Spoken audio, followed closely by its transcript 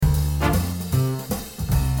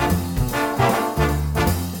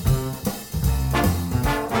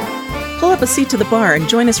up a seat to the bar and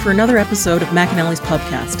join us for another episode of McAnally's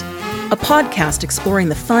Pubcast, a podcast exploring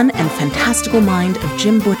the fun and fantastical mind of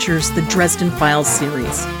Jim Butcher's The Dresden Files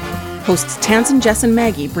series. Hosts Tansen, Jess, and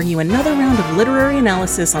Maggie bring you another round of literary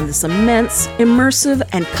analysis on this immense, immersive,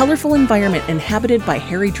 and colorful environment inhabited by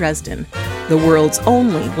Harry Dresden, the world's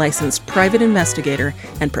only licensed private investigator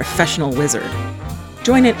and professional wizard.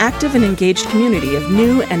 Join an active and engaged community of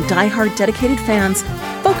new and die-hard dedicated fans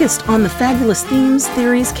focused on the fabulous themes,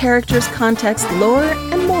 theories, characters, context, lore,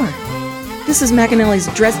 and more. This is McAnally's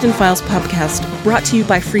Dresden Files Pubcast, brought to you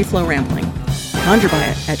by Free Flow Rambling. Conjure by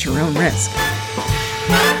it at your own risk.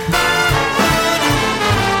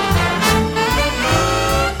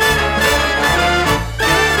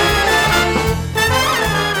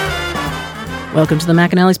 Welcome to the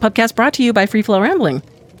McAnally's Pubcast, brought to you by Free Flow Rambling.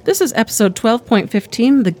 This is episode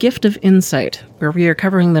 12.15, The Gift of Insight, where we are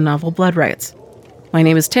covering the novel Blood Rites. My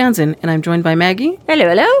name is Tansen, and I'm joined by Maggie.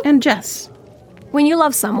 Hello. And Jess. When you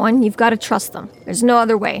love someone, you've got to trust them. There's no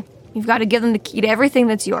other way. You've got to give them the key to everything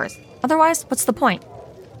that's yours. Otherwise, what's the point?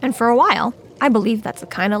 And for a while, I believe that's the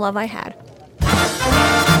kind of love I had.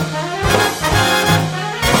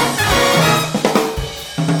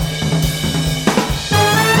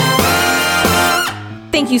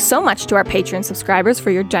 Thank you so much to our Patreon subscribers for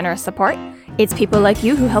your generous support. It's people like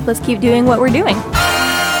you who help us keep doing what we're doing.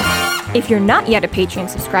 If you're not yet a Patreon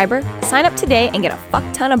subscriber, sign up today and get a fuck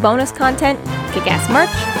ton of bonus content, kick-ass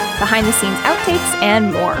merch, behind-the-scenes outtakes,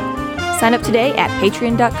 and more. Sign up today at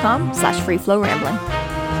patreon.com/freeflowrambling.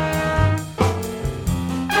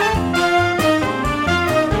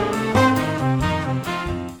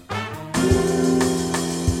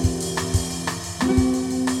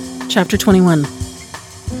 Chapter 21.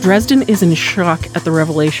 Dresden is in shock at the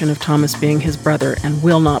revelation of Thomas being his brother and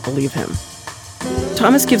will not believe him.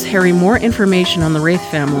 Thomas gives Harry more information on the Wraith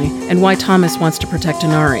family and why Thomas wants to protect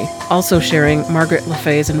Inari, also sharing Margaret Le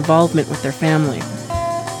Fay's involvement with their family.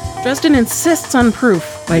 Dresden insists on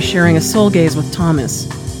proof by sharing a soul gaze with Thomas,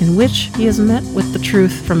 in which he is met with the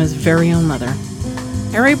truth from his very own mother.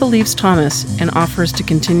 Harry believes Thomas and offers to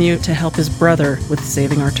continue to help his brother with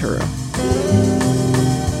saving Arturo.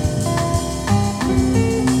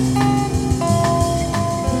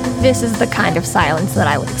 This is the kind of silence that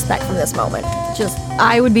I would expect from this moment.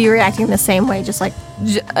 I would be reacting the same way, just like,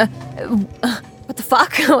 what the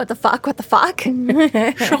fuck? What the fuck? What the fuck?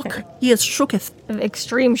 Shock. He is shooketh.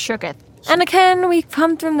 Extreme shooketh. And again, we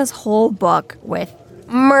come through this whole book with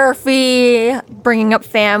Murphy bringing up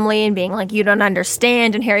family and being like, you don't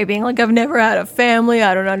understand, and Harry being like, I've never had a family,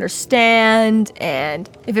 I don't understand, and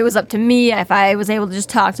if it was up to me, if I was able to just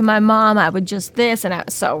talk to my mom, I would just this,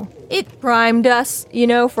 so it primed us,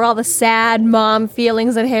 for all the sad mom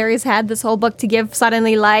feelings that Harry's had this whole book to give,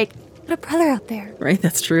 suddenly like, put a brother out there. Right,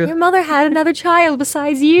 that's true. Your mother had another child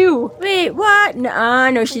besides you. Wait, what?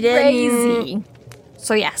 No, she didn't. Crazy.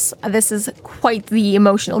 So yes, this is quite the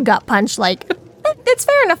emotional gut punch, like, it's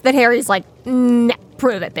fair enough that Harry's like, nah,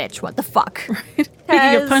 prove it, bitch, what the fuck. Right.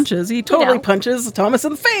 Speaking of punches, he totally punches Thomas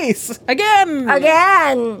in the face. Again!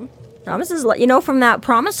 Thomas is, from that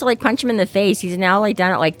promise to, punch him in the face, he's now,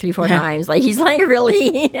 done it, 3-4 times. He's,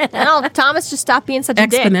 really... No, Thomas just stopped being such a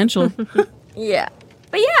dick. Exponential. Yeah.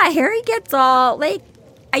 But, yeah, Harry gets all,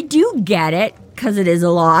 I do get it, because it is a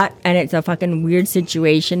lot, and it's a fucking weird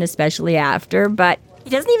situation, especially after, but he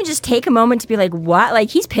doesn't even just take a moment to be like, what?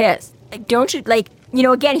 He's pissed. Don't you,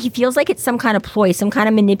 again, he feels like it's some kind of ploy, some kind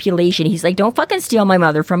of manipulation. He's like, don't fucking steal my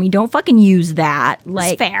mother from me. Don't fucking use that.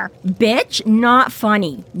 It's fair. Bitch, not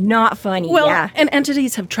funny. Not funny, well, yeah. And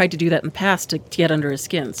entities have tried to do that in the past to get under his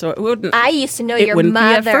skin, so it wouldn't... I used to know your wouldn't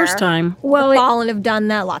mother. Be a first time. Well, the Fallen have done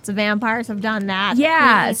that. Lots of vampires have done that.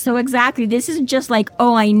 Yeah, so exactly. This isn't just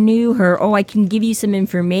oh, I knew her. Oh, I can give you some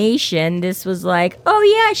information. This was like, oh,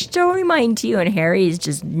 yeah, she's totally mine too. And Harry is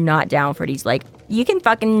just not down for it. He's like, you can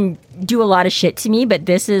fucking do a lot of shit to me, but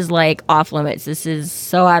this is off limits. This is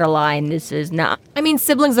so out of line. This is not. I mean,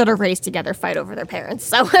 siblings that are raised together fight over their parents,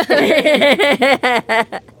 so.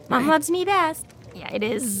 Mom loves me best. Yeah, it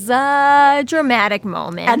is a dramatic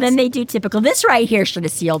moment. And then they do typical. This right here should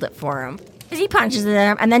have sealed it for him. Because he punches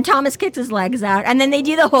him, and then Thomas kicks his legs out, and then they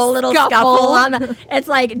do the whole little scuffle on the... It's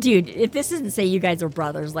like, dude, if this isn't say you guys are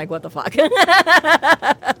brothers, what the fuck?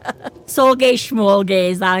 Soul gaze, schmool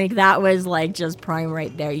gaze, that was, just prime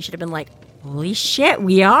right there. You should have been like, holy shit,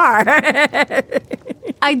 we are.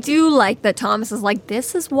 I do like that Thomas is like,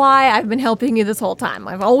 this is why I've been helping you this whole time.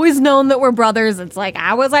 I've always known that we're brothers. It's like,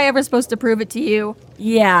 how was I ever supposed to prove it to you?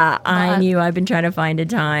 Yeah, I knew. I've been trying to find a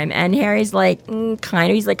time. And Harry's like,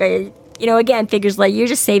 kind of, he's like, again, figures like you're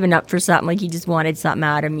just saving up for something, like you just wanted something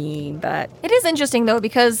out of me. But It is interesting, though,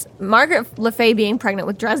 because Margaret Le Fay being pregnant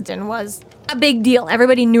with Dresden was a big deal.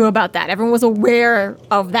 Everybody knew about that. Everyone was aware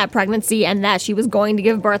of that pregnancy and that she was going to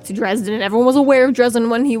give birth to Dresden, and everyone was aware of Dresden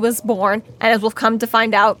when he was born. And as we'll come to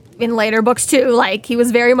find out in later books, too, like, he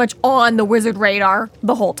was very much on the wizard radar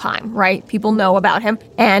the whole time, right? People know about him.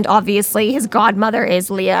 And obviously, his godmother is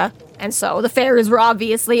Leah. And so the fairies were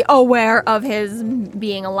obviously aware of his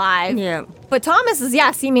being alive. Yeah. But Thomas is,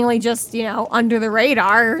 seemingly just, under the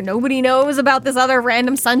radar. Nobody knows about this other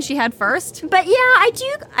random son she had first. But yeah,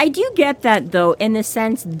 I do get that, though, in the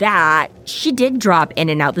sense that she did drop in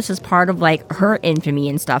and out. This is part of, like, her infamy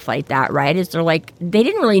and stuff like that, right? Is they're like, they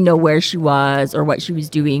didn't really know where she was or what she was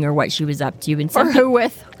doing or what she was up to. And Or who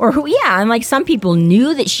with. Or who, yeah. And, like, some people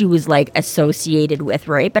knew that she was, like, associated with,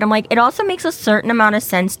 right? But I'm like, it also makes a certain amount of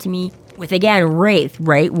sense to me with, again, Wraith,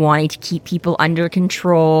 right? Wanting to keep people under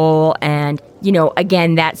control. And,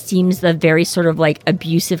 again, that seems the very sort of like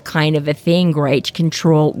abusive kind of a thing, right? To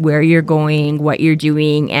control where you're going, what you're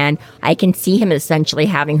doing. And I can see him essentially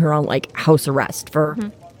having her on like house arrest for,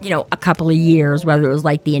 a couple of years, whether it was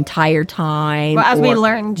like the entire time. Well, as we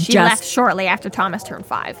learned, she left shortly after Thomas turned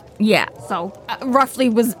 5. Yeah. So roughly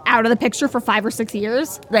was out of the picture for 5 or 6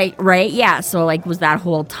 years. Like, right? Yeah. So like, was that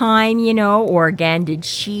whole time, or again, did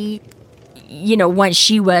she... once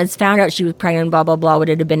she was found out she was pregnant, blah, blah, blah, would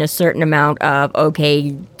it have been a certain amount of,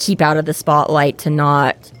 okay, keep out of the spotlight to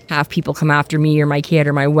not have people come after me or my kid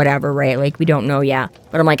or my whatever, right? Like, we don't know yet.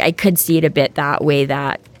 But I'm like, I could see it a bit that way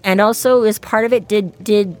that. And also, as part of it, did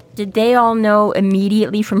they all know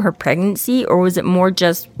immediately from her pregnancy, or was it more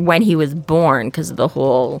just when he was born because of the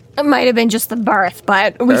whole... It might have been just the birth,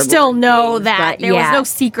 but we still know that there was yeah. no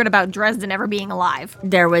secret about Dresden ever being alive.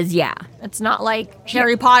 There was, yeah. It's not like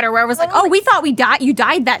Harry Potter where it was like, oh, we thought you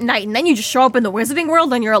died that night, and then you just show up in the wizarding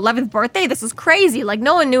world on your 11th birthday? This is crazy. Like,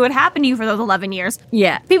 no one knew what happened to you for those 11 years.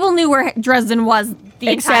 Yeah. People knew where Dresden was the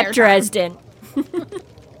entire Except time. Dresden.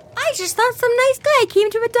 I just thought some nice guy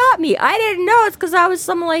came to adopt me. I didn't know it's because I was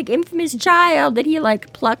some, like, infamous child that he,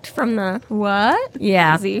 like, plucked from the... What?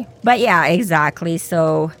 Yeah. Crazy. But, yeah, exactly.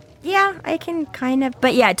 So, yeah, I can kind of...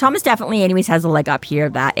 But, yeah, Thomas definitely, anyways, has a leg up here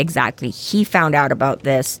that exactly he found out about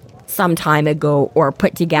this some time ago or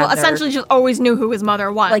put together. Well, essentially just always knew who his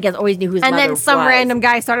mother was. Like, always knew who his mother was. And then some random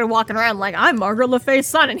guy started walking around like, I'm Margaret Le Fay's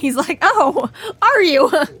son. And he's like, oh, are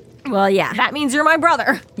you? Well, yeah. That means you're my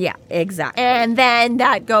brother. Yeah, exactly. And then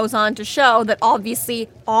that goes on to show that obviously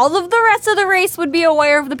all of the rest of the race would be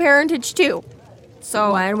aware of the parentage too.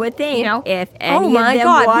 So one would think, if any oh my of them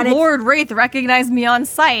God, wanted... Lord Wraith recognized me on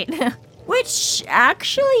sight. Which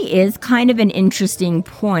actually is kind of an interesting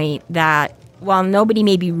point that while nobody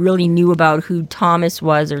maybe really knew about who Thomas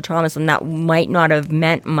was or Thomas, and that might not have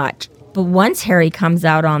meant much. But once Harry comes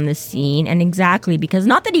out on the scene, and exactly, because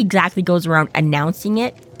not that he exactly goes around announcing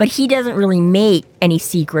it, but he doesn't really make any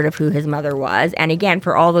secret of who his mother was. And again,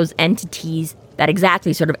 for all those entities that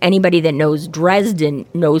exactly sort of anybody that knows Dresden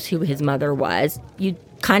knows who his mother was, you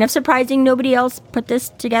kind of surprising nobody else put this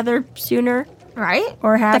together sooner. Right?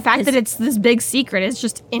 Or have the fact that it's this big secret is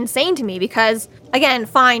just insane to me because, again,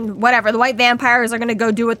 fine, whatever. The white vampires are going to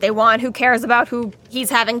go do what they want. Who cares about who he's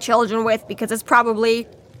having children with because it's probably...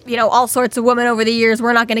 all sorts of women over the years.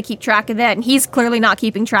 We're not going to keep track of that. And he's clearly not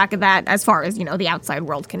keeping track of that as far as, the outside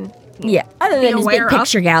world can Yeah, other than his big aware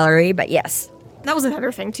picture gallery, but yes. That was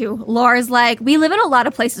another thing, too. Laura's like, we live in a lot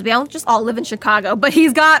of places. We don't just all live in Chicago. But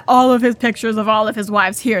he's got all of his pictures of all of his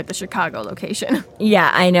wives here at the Chicago location. Yeah,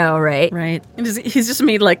 I know, right? Right. And he's just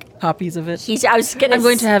made, like, copies of it. I'm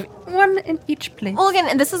going to have one in each place. Well, again,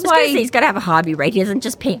 and this is I was gonna why... say he's got to have a hobby, right? He doesn't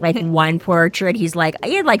just paint, like, one portrait. He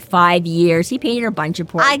had, like, 5 years. He painted a bunch of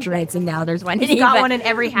portraits, and now there's one. He's got one in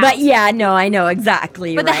every house. But, yeah, no, I know,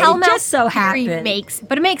 exactly, But right? the Hellmouth just so theory happens.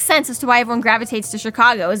 but it makes sense as to why everyone gravitates to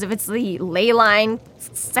Chicago, is if it's the ley line,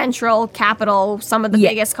 central, capital, some of the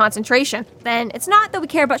biggest concentration, then it's not that we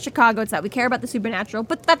care about Chicago, it's that we care about the supernatural,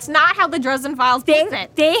 but that's not how the Dresden Files paint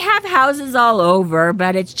it. They have houses all over,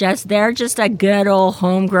 but they're just a good old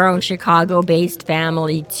homegrown Chicago-based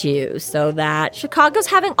family, too, so that... Chicago's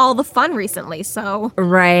having all the fun recently, so...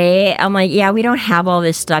 Right. I'm like, yeah, we don't have all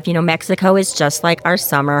this stuff. Mexico is just like our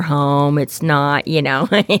summer home. It's not,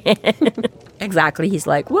 Exactly. He's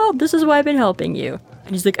like, well, this is why I've been helping you.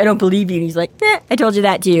 And he's like, I don't believe you. And he's like, I told you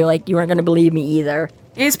that too. Like, you weren't going to believe me either.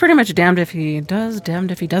 He's pretty much damned if he does,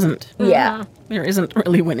 damned if he doesn't. Yeah. There isn't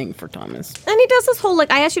really winning for Thomas. And he does this whole,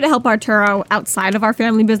 like, I asked you to help Arturo outside of our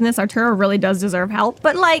family business. Arturo really does deserve help.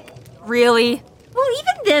 But, like, really? Well,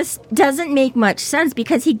 even this doesn't make much sense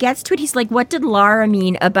because he gets to it. He's like, what did Lara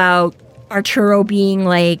mean about Arturo being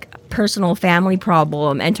like a personal family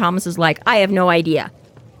problem, and Thomas is like, I have no idea.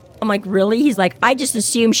 I'm like, really? He's like, I just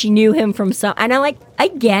assumed she knew him from some, and I'm like,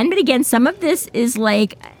 again, some of this is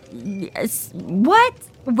like, what?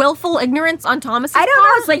 Willful ignorance on Thomas's I don't part?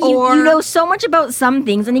 know. It's like you know so much about some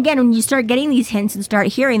things, and again, when you start getting these hints and start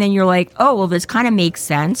hearing, then you're like, oh, well, this kind of makes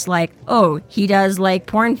sense. Like, oh, he does like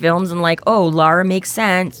porn films, and like, oh, Lara makes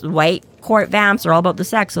sense. White court vamps are all about the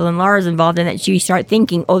sex, so then Lara's involved in it. So you start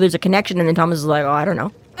thinking, oh, there's a connection, and then Thomas is like, oh, I don't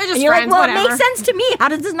know. They're just And you're friends, like, well, whatever. it makes sense to me. How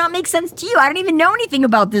does this not make sense to you? I don't even know anything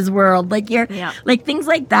about this world. Like like things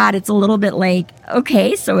like that. It's a little bit like,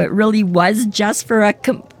 okay, so it really was just for a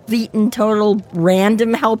complete and total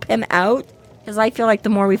random help him out. Because I feel like the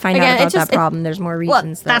more we find out about that problem, there's more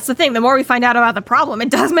reasons. That's the thing. The more we find out about the problem, it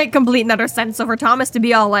does make complete and utter sense. So for Thomas to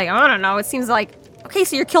be all like, I don't know, it seems like, okay,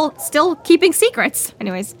 so you're still keeping secrets.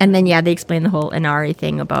 Anyways. And then, they explain the whole Inari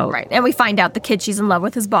thing about... Right. And we find out the kid she's in love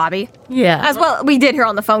with is Bobby. Yeah. As well, we did hear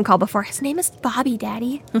on the phone call before, his name is Bobby,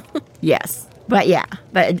 Daddy. Yes. But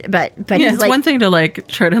but Yeah, he's it's like... one thing to like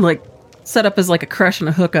try to like set up as like a crush and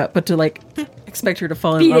a hookup, but to like expect her to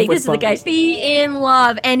fall in love with this is the Bobby. guy. Be in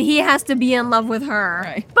love, and he has to be in love with her.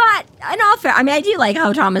 Right. But, in all fair, I mean, I do like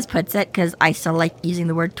how Thomas puts it, because I still like using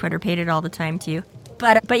the word Twitter-pated all the time, too.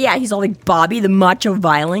 But yeah, he's all like, Bobby, the macho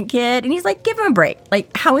violent kid. And he's like, give him a break. Like,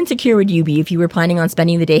 how insecure would you be if you were planning on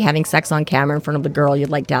spending the day having sex on camera in front of the girl you'd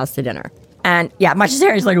like to ask to dinner? And yeah, much as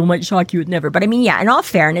Harry's like, it might shock you, it never. But I mean, in all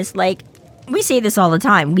fairness, like, we say this all the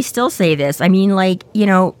time. We still say this. I mean, like,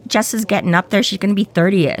 Jess is getting up there. She's going to be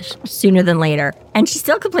 30-ish sooner than later. And she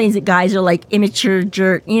still complains that guys are like immature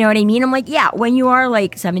jerk. You know what I mean? I'm like, yeah, when you are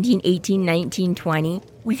like 17, 18, 19, 20,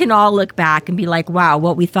 we can all look back and be like, wow,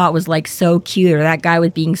 what we thought was like so cute, or that guy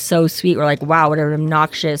was being so sweet. We're like, wow, what an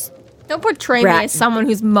obnoxious. Don't portray me as someone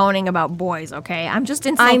who's moaning about boys, okay? I'm just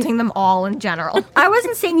insulting them all in general. I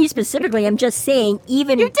wasn't saying you specifically. I'm just saying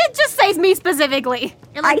even... You did just say me specifically.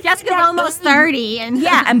 You're like, Jessica's almost 30. And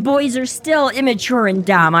yeah, and boys are still immature and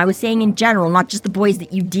dumb. I was saying in general, not just the boys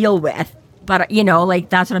that you deal with. But, like,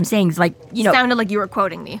 that's what I'm saying. It's like, Sounded like you were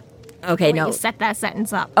quoting me. Okay, When no. you set that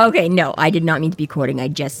sentence up. Okay, no, I did not mean to be quoting. I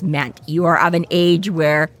just meant you are of an age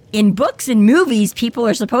where in books and movies, people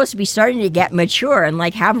are supposed to be starting to get mature and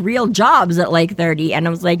like have real jobs at like 30. And I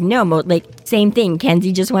was like, no, like same thing.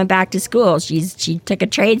 Kenzie just went back to school. She took a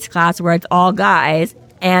trades class where it's all guys,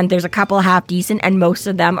 and there's a couple half decent, and most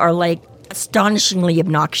of them are like astonishingly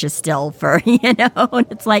obnoxious still for, and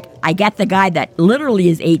it's like, I get the guy that literally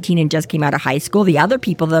is 18 and just came out of high school, the other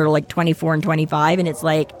people that are like 24 and 25, and it's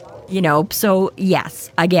like, so yes,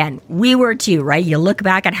 again, we were too, right? You look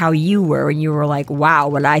back at how you were and you were like, wow,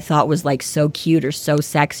 what I thought was like so cute or so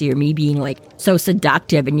sexy, or me being like so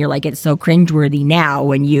seductive, and you're like, it's so cringeworthy now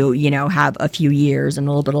when you have a few years and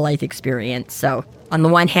a little bit of life experience. So on the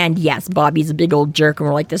one hand, yes, Bobby's a big old jerk and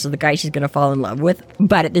we're like, this is the guy she's going to fall in love with.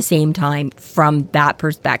 But at the same time, from that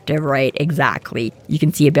perspective, right, exactly, you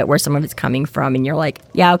can see a bit where some of it's coming from, and you're like,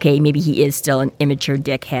 yeah, okay, maybe he is still an immature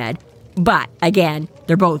dickhead. But again,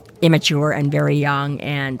 they're both immature and very young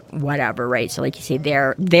and whatever, right? So like you say,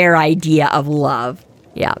 their idea of love,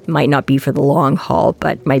 might not be for the long haul,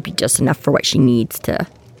 but might be just enough for what she needs to,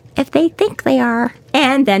 if they think they are.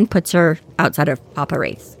 And then puts her outside of Papa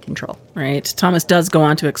Wraith's control. Right. Thomas does go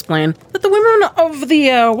on to explain that the women of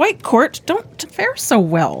the White Court don't fare so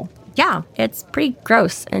well. Yeah, it's pretty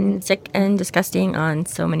gross and sick and disgusting on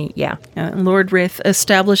so many, And Lord Wraith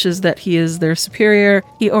establishes that he is their superior.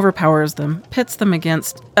 He overpowers them, pits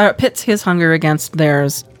his hunger against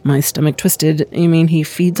theirs. My stomach twisted. You mean he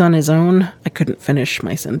feeds on his own? I couldn't finish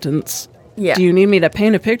my sentence. Yeah. Do you need me to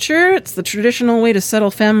paint a picture? It's the traditional way to settle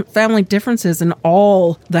family differences in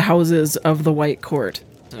all the houses of the White Court.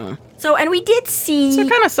 So, and we did see... So it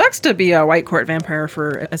kind of sucks to be a White Court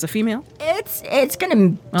vampire as a female. It's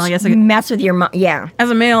gonna Well, I guess mess with your mind. Yeah. As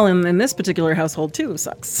a male in this particular household, too,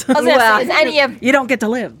 sucks. I was gonna say, You don't get to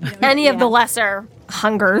live. any of the lesser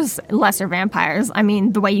hungers, lesser vampires, I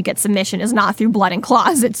mean, the way you get submission is not through blood and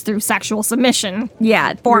claws, it's through sexual submission.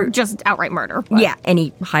 Yeah. Or just outright murder. But. Yeah,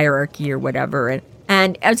 any hierarchy or whatever.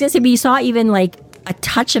 And I was gonna say, but you saw even like a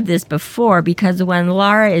touch of this before, because when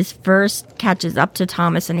Lara first catches up to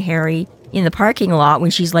Thomas and Harry in the parking lot,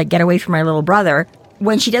 when she's like, get away from my little brother,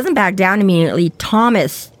 when she doesn't back down immediately,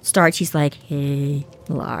 Thomas starts, he's like, hey,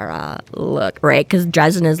 Lara, look, right? Because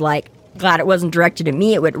Dresden is like, glad it wasn't directed at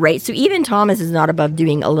me, it would, right? So even Thomas is not above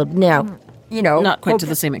doing a little, Not quite to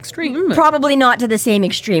the same extreme. But. Probably not to the same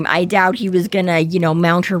extreme. I doubt he was gonna,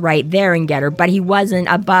 mount her right there and get her, but he wasn't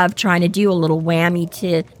above trying to do a little whammy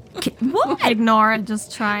to What? Ignore it.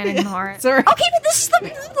 Just try and ignore it. Sorry. Okay, but this is the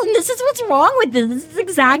problem. This is what's wrong with this. This is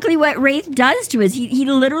exactly what Wraith does to us. He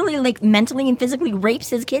literally, like, mentally and physically rapes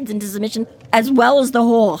his kids into submission, as well as the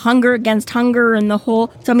whole hunger against hunger and the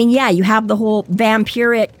whole... So, I mean, yeah, you have the whole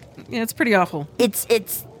vampiric... Yeah, it's pretty awful. It's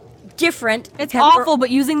different. It's awful, but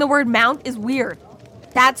using the word mount is weird.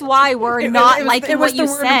 That's why we're not liking what you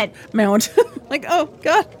said. Mount. Like, oh,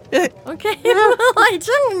 God. Okay, well, I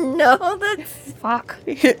didn't know that. Fuck.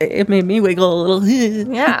 It made me wiggle a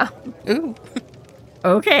little. Yeah. Ooh.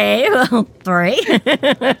 Okay, well, sorry.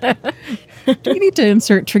 Do we need to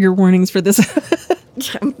insert trigger warnings for this?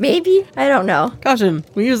 Maybe? I don't know. Caution,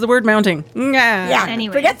 we use the word mounting. Yeah,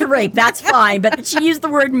 Anyway. forget the rape, that's fine, but she used the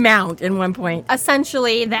word mount in one point.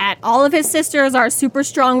 Essentially, that all of his sisters are super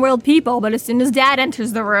strong-willed people, but as soon as Dad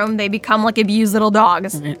enters the room, they become like abused little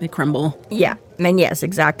dogs. They crumble. Yeah, and yes,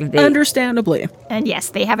 exactly. Understandably. And yes,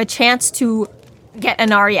 they have a chance to get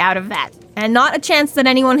Inari out of that. And not a chance that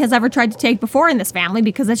anyone has ever tried to take before in this family,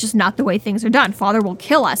 because that's just not the way things are done. Father will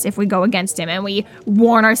kill us if we go against him, and we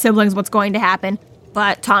warn our siblings what's going to happen.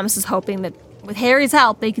 But Thomas is hoping that with Harry's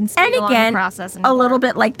help, they can speed along the process. And a little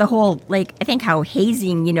bit like the whole, like, I think how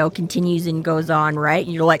hazing, continues and goes on, right?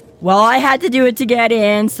 You're like, well, I had to do it to get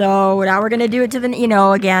in, so now we're going to do it to the,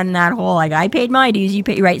 again, that whole, like, I paid my dues, you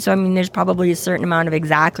paid, right? So, I mean, there's probably a certain amount of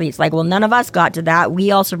exactly. It's like, well, none of us got to that.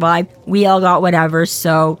 We all survived. We all got whatever.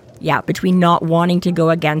 So, yeah, between not wanting to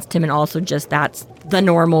go against him and also just that's the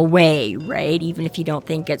normal way, right? Even if you don't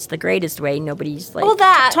think it's the greatest way, nobody's like... Well,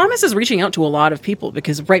 that... Thomas is reaching out to a lot of people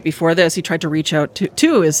because right before this, he tried to reach out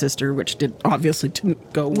to his sister, which obviously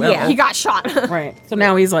didn't go well. Yeah, he got shot. Right. So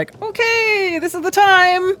now he's like, okay, this is the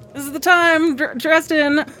time. This is the time,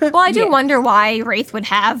 Dresden. Well, I do wonder why Wraith would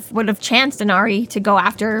have chanced Inari to go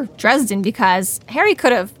after Dresden, because Harry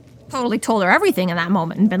could have totally told her everything in that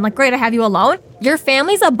moment and been like, great, I have you alone. Your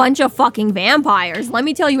family's a bunch of fucking vampires. Let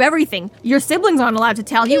me tell you everything. Your siblings aren't allowed to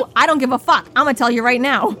tell you. I don't give a fuck. I'm gonna tell you right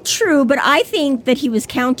now. True, but I think that he was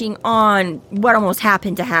counting on what almost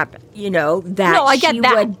happened to happen. That No, I get she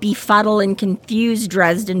that. would befuddle and confuse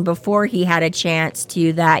Dresden before he had a chance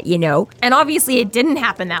to that, And obviously it didn't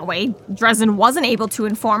happen that way. Dresden wasn't able to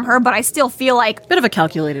inform her, but I still feel like... Bit of a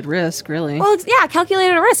calculated risk, really. Well, it's,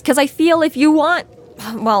 calculated risk, because I feel if you want...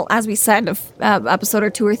 Well, as we said, episode or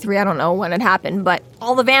 2 or 3, I don't know when it happened, but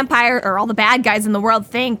all the bad guys in the world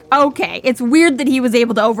think, okay, it's weird that he was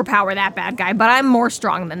able to overpower that bad guy, but I'm more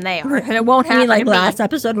strong than they are, and it won't happen. I mean, like to me. last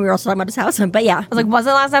episode, we were also talking about his house, but yeah. I was like, was it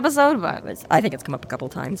last episode? But I think it's come up a couple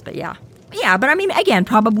times, but yeah. Yeah, but I mean, again,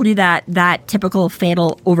 probably that typical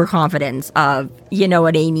fatal overconfidence of, you know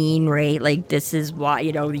what I mean, right? Like, this is why,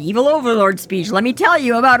 the evil overlord speech. Let me tell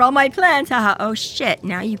you about all my plans. Haha, oh shit,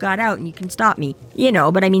 now you got out and you can stop me.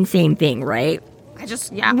 But I mean, same thing, right?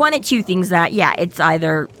 One of two things that, it's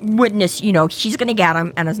either witness, she's going to get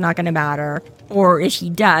him and it's not going to matter. Or if he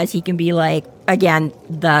does, he can be like, again,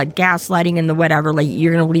 the gaslighting and the whatever, like,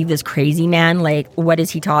 you're going to leave this crazy man, like, what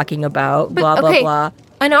is he talking about? Blah, blah, blah.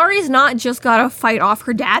 Inari's not just got to fight off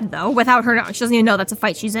her dad, though, without her knowing. She doesn't even know that's a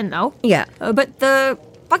fight she's in, though. Yeah. But the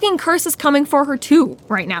fucking curse is coming for her, too,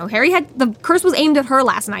 right now. The curse was aimed at her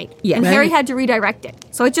last night. Yeah. And Harry had to redirect it.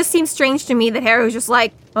 So it just seems strange to me that Harry was just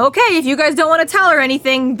like, okay, if you guys don't want to tell her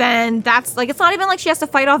anything, then that's, like, it's not even like she has to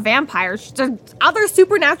fight off vampires. There's other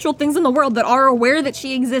supernatural things in the world that are aware that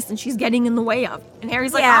she exists and she's getting in the way of. And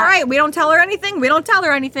Harry's like, all right, we don't tell her anything.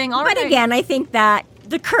 But again, I think that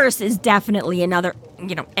the curse is definitely another,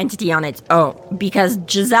 entity on its own, because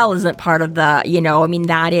Giselle isn't part of the,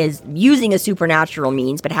 that is using a supernatural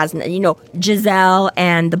means, but hasn't, Giselle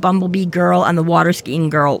and the Bumblebee girl and the water skiing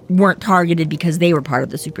girl weren't targeted because they were part of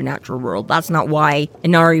the supernatural world. That's not why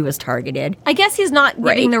Inari was targeted. I guess he's not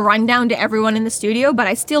giving the rundown to everyone in the studio, but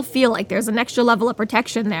I still feel like there's an extra level of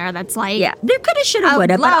protection there that's like... Yeah, there could have, should have, would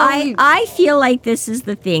have, but I feel like this is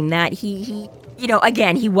the thing that he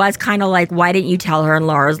again, he was kind of like, why didn't you tell her? And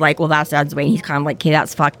Laura's like, well, that's Dad's way. And he's kind of like, okay,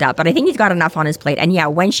 that's fucked up. But I think he's got enough on his plate. And yeah,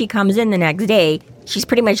 when she comes in the next day, she's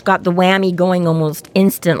pretty much got the whammy going almost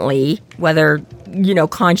instantly, whether,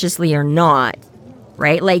 consciously or not,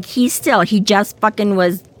 right? Like, he just fucking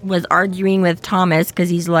was arguing with Thomas because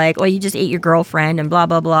he's like, well, you just ate your girlfriend and blah,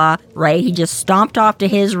 blah, blah, right? He just stomped off to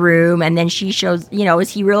his room, and then she shows, is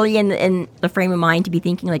he really in the frame of mind to be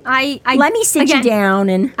thinking like, let me sit you down?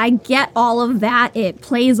 And I get all of that. It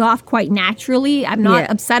plays off quite naturally. I'm not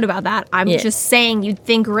upset about that. I'm just saying you'd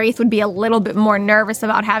think Wraith would be a little bit more nervous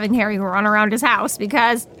about having Harry run around his house,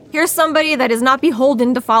 because here's somebody that is not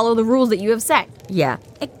beholden to follow the rules that you have set. Yeah.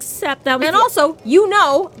 Except that was... And also, you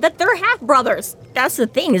know that they're half-brothers. that's the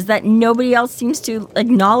thing, is that nobody else seems to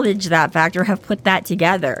acknowledge that fact or have put that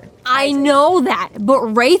together. I know that, but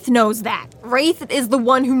Wraith knows that. Wraith is the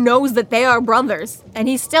one who knows that they are brothers. And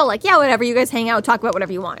he's still like, yeah, whatever, you guys hang out, talk about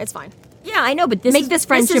whatever you want, it's fine. Yeah, I know, but this Make this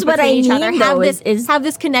friendship is what between I each mean, other. though, Have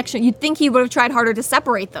this connection. You'd think he would have tried harder to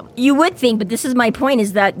separate them. You would think, but this is my point,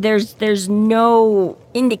 is that there's no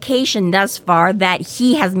indication thus far that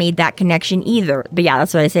he has made that connection either. But yeah,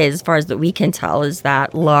 that's what I say, as far as that we can tell, is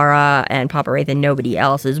that Laura and Papa Wraith and nobody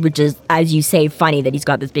else is, which is, as you say, funny that he's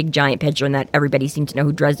got this big giant picture and that everybody seemed to know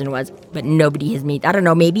who Dresden was, but nobody has made, I don't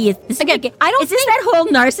know, maybe it's... Again, I don't Is this that whole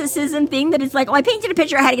narcissism thing that it's like, oh, I painted a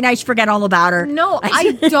picture of Hetty and I just forget all about her? No,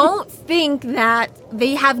 I don't think that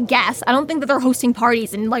they have guests. I don't think that they're hosting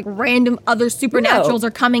parties and like random other supernaturals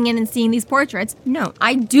are coming in and seeing these portraits. No.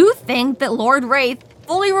 I do think that Lord Wraith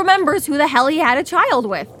fully remembers who the hell he had a child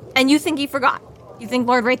with. And you think he forgot. You think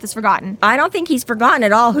Lord Wraith has forgotten. I don't think he's forgotten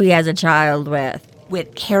at all who he has a child with.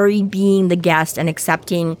 With Harry being the guest and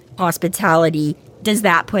accepting hospitality, does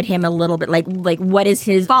that put him a little bit like what is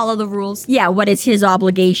his... Follow the rules. Yeah, what is his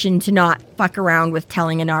obligation to not fuck around with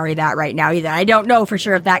telling Inari that right now either? I don't know for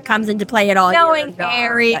sure if that comes into play at all. Knowing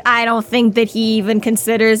Harry, I don't think that he even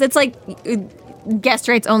considers... It's like... guest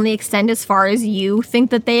rights only extend as far as you think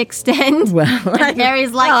that they extend. Well, and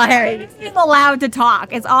Harry's like, Harry, I'm allowed to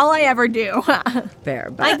talk. It's all I ever do. Fair,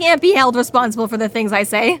 but I can't be held responsible for the things I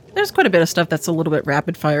say. There's quite a bit of stuff that's a little bit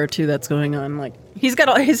rapid fire too that's going on. Like he's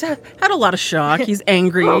had a lot of shock. He's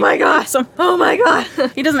angry. Oh my god. Oh my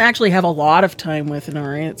god. He doesn't actually have a lot of time with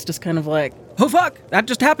Inari. It's just kind of like, oh fuck, that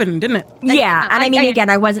just happened, didn't it? Yeah, and I mean, again,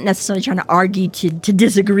 I wasn't necessarily trying to argue to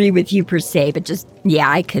disagree with you per se, but just, yeah,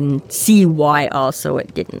 I can see why also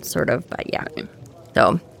it didn't sort of, but yeah.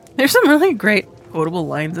 So, there's some really great quotable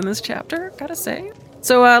lines in this chapter, gotta say.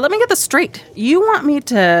 So let me get this straight. You want me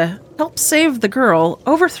to help save the girl,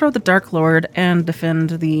 overthrow the Dark Lord, and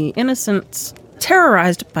defend the innocents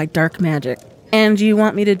terrorized by dark magic. And you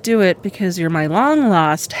want me to do it because you're my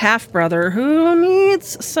long-lost half-brother who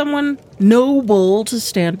needs someone noble to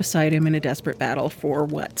stand beside him in a desperate battle for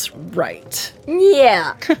what's right.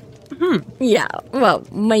 yeah. Yeah, well,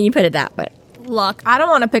 when you put it that way. Look, I don't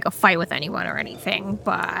want to pick a fight with anyone or anything,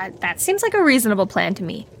 but that seems like a reasonable plan to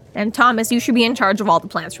me. And Thomas, you should be in charge of all the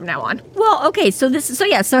plans from now on. Well, okay, so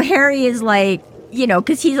Harry is like, you know,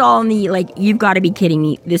 because he's all in the, like, you've got to be kidding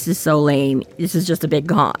me. This is so lame. This is just a big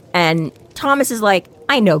con. And Thomas is like,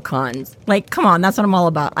 I know cons. Like, come on, that's what I'm all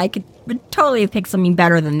about. Would totally have picked something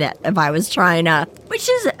better than that if I was trying to, which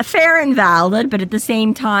is fair and valid, but at the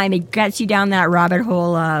same time, it gets you down that rabbit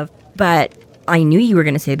hole of, but I knew you were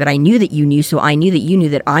going to say, but I knew that you knew, so I knew that you knew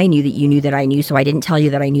that I knew that you knew that I knew, so I didn't tell you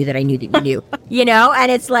that I knew that I knew that you knew. You know?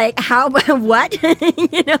 And it's like, how, what?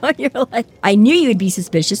 You know? You're like, I knew you would be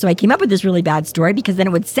suspicious, so I came up with this really bad story because then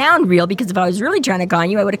it would sound real, because if I was really trying to con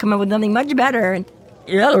you, I would have come up with something much better. And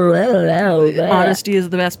honesty is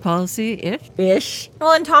the best policy, ish.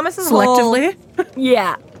 Well, and Thomas's selectively.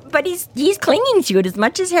 Yeah. But he's clinging to it as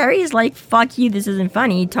much as Harry is like, fuck you, this isn't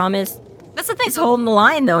funny. Thomas... That's the thing. He's holding the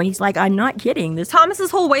line, though, and he's like, I'm not kidding. Thomas's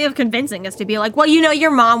whole way of convincing us to be like, well, you know, your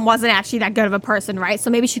mom wasn't actually that good of a person, right? So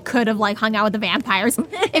maybe she could have, like, hung out with the vampires.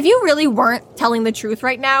 If you really weren't telling the truth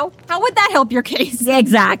right now, how would that help your case?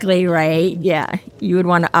 Exactly, right? Yeah. You would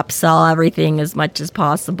want to upsell everything as much as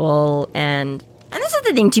possible, and this is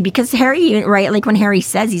the thing, too, because Harry, right, like, when Harry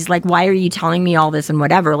says, he's like, why are you telling me all this and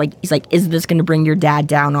whatever? Like, he's like, is this going to bring your dad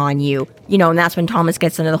down on you? You know, and that's when Thomas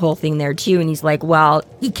gets into the whole thing there, too, and he's like, well,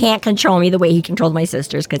 he can't control me the way he controlled my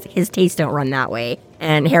sisters, because his tastes don't run that way.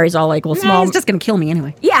 And Harry's all like, well, small... He's just going to kill me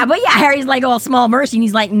anyway. Yeah, but yeah, Harry's like, oh, small mercy, and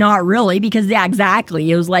he's like, not really, because, yeah,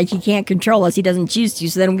 exactly. It was like, he can't control us, he doesn't choose to,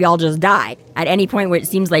 so then we all just die. At any point where it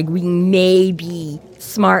seems like we may be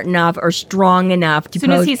smart enough or strong enough to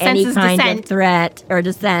pose any kind of threat or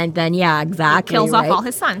dissent, then yeah, exactly. He kills off all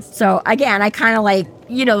his sons. So again, I kind of like,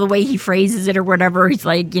 you know, the way he phrases it or whatever. He's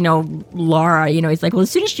like, you know, Laura, you know, he's like, well, as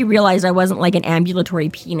soon as she realized I wasn't like an ambulatory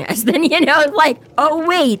penis, then, you know, it's like, oh,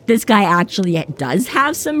 wait, this guy actually does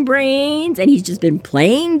have some brains and he's just been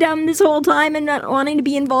playing dumb this whole time and not wanting to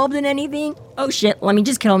be involved in anything. Oh, shit, let me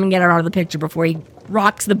just kill him and get her out of the picture before he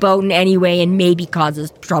rocks the boat in any way and maybe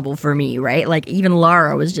causes trouble for me, right? Like, even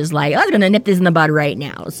Laura was just like, I was going to nip this in the bud right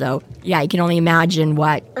now. So, yeah, you can only imagine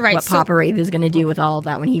what Papa Wraith is going to do with all of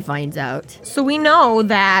that when he finds out. So we know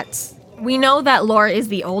that Laura is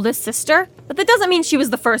the oldest sister, but that doesn't mean she was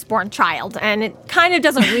the firstborn child. And it kind of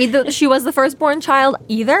doesn't read that she was the firstborn child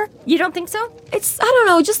either. You don't think so? It's, I don't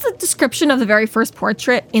know, just the description of the very first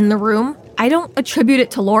portrait in the room. I don't attribute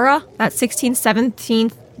it to Laura, that 16th,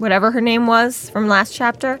 17th, whatever her name was from last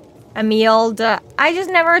chapter. I just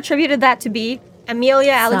never attributed that to be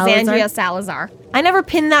Amelia Alexandria Salazar. I never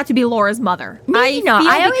pinned that to be Laura's mother. Maybe not.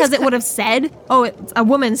 Feel I always because it would have said, oh, it's a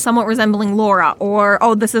woman somewhat resembling Laura, or,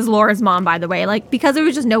 oh, this is Laura's mom, by the way. Like, because there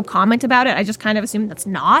was just no comment about it, I just kind of assumed that's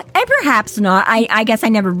not. And perhaps not. I guess I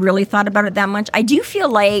never really thought about it that much. I do feel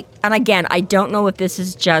like, and again, I don't know if this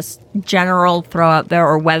is just general throw out there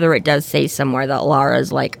or whether it does say somewhere that Laura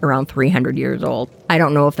is like around 300 years old. I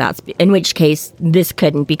don't know if that's, in which case this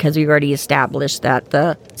couldn't, because we already established that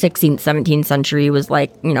the 16th, 17th century was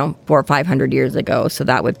like, 400 or 500 years ago. So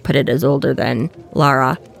that would put it as older than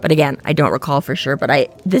Lara. But again, I don't recall for sure. But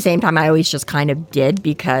at the same time, I always just kind of did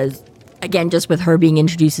because, again, just with her being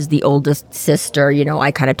introduced as the oldest sister,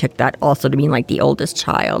 I kind of took that also to mean like the oldest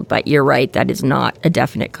child. But you're right, that is not a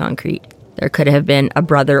definite concrete. There could have been a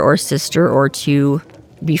brother or sister or two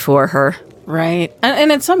before her. Right.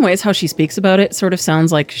 And in some ways, how she speaks about it sort of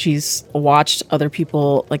sounds like she's watched other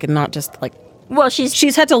people, like, not just like... Well,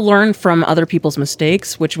 she's had to learn from other people's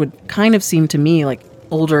mistakes, which would kind of seem to me like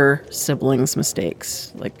older siblings'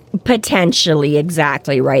 mistakes. Like, potentially,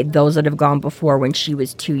 exactly, right? Those that have gone before when she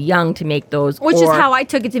was too young to make those. Which is how I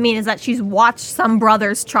took it to mean, is that she's watched some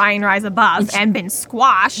brothers try and rise above and been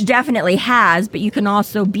squashed. Definitely has, but you can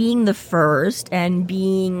also, being the first and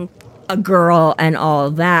being a girl and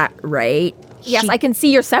all that, right? Yes, I can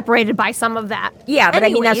see you're separated by some of that. Yeah, but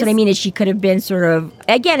Anyways, I mean, that's what I mean, is she could have been sort of,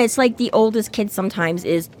 again, it's like the oldest kid sometimes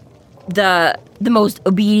is the most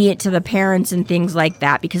obedient to the parents and things like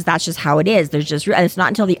that, because that's just how it is. There's just, and it's not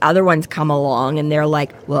until the other ones come along and they're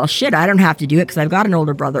like, well, shit, I don't have to do it because I've got an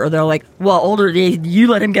older brother. Or they're like, well, you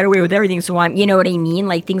let him get away with everything, so I'm, you know what I mean?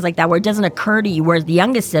 Like things like that, where it doesn't occur to you, whereas the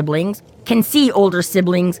youngest siblings can see older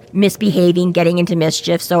siblings misbehaving, getting into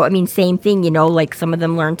mischief. So, I mean, same thing, like some of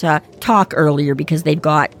them learn to talk earlier because they've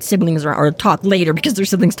got siblings around, or talk later because their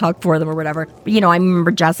siblings talk for them or whatever. But, I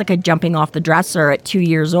remember Jessica jumping off the dresser at 2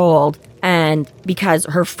 years old, and because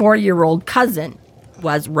her 4-year-old cousin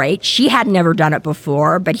was, right, she had never done it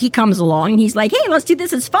before, but he comes along and he's like, hey, let's do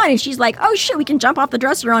this, it's fun. And she's like, oh shit, we can jump off the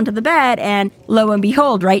dresser onto the bed. And lo and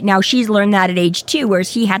behold, right, now she's learned that at age 2,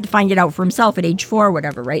 whereas he had to find it out for himself at age 4 or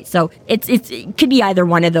whatever, right? So it could be either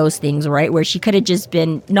one of those things, right, where she could have just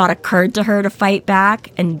been not occurred to her to fight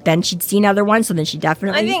back, and then she'd seen other ones, so then she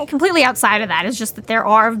definitely... I think completely outside of that is just that there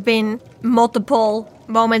have been multiple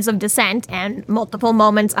moments of dissent and multiple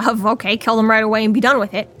moments of, okay, kill them right away and be done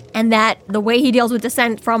with it. And that the way he deals with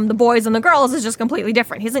dissent from the boys and the girls is just completely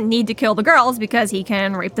different. He doesn't need to kill the girls because he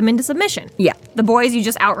can rape them into submission. Yeah. The boys you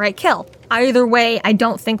just outright kill. Either way, I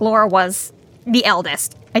don't think Laura was the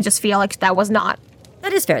eldest. I just feel like that was not.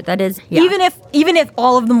 That is fair. That is, yeah. Even if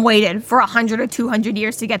all of them waited for 100 or 200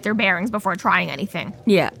 years to get their bearings before trying anything.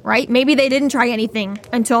 Yeah. Right? Maybe they didn't try anything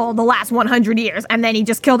until the last 100 years, and then he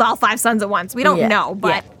just killed all 5 sons at once. We don't know,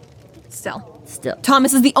 but still.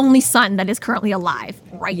 Thomas is the only son that is currently alive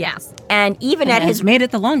right now. And even at his... made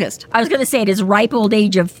it the longest. I was going to say, at his ripe old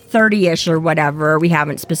age of 30-ish or whatever, we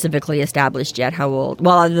haven't specifically established yet how old.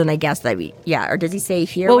 Well, other than I guess that or does he say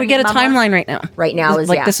here? Well, we get a timeline right now. Right now is,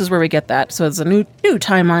 this is where we get that. So it's a new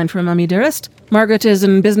timeline for Mummy Dearest. Margaret is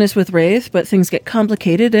in business with Wraith, but things get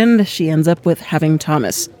complicated and she ends up with having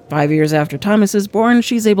Thomas. 5 years after Thomas is born,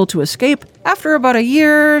 she's able to escape. After about a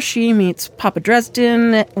year, she meets Papa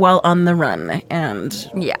Dresden while on the run, and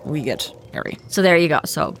we get Harry. So there you go.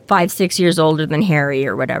 So 5-6 years older than Harry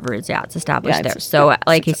or whatever it's established there. So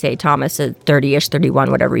like I say, Thomas is 30-ish,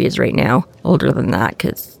 31, whatever he is right now. Older than that,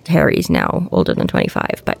 because Harry's now older than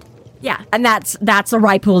 25, but... Yeah, and that's a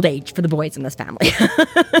ripe old age for the boys in this family.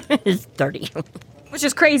 Is 30. Which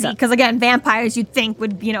is crazy, because again, vampires you'd think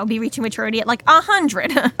would, be reaching maturity at like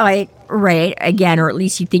 100. Right, again, or at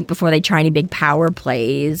least you think before they try any big power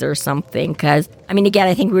plays or something, because, I mean, again,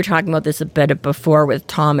 I think we were talking about this a bit before with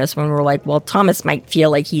Thomas, when we were like, well, Thomas might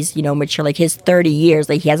feel like he's, mature, like his 30 years,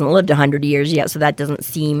 like he hasn't lived 100 years yet, so that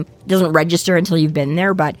doesn't register until you've been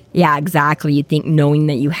there, but yeah, exactly, you'd think knowing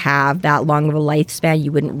that you have that long of a lifespan,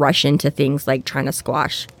 you wouldn't rush into things like trying to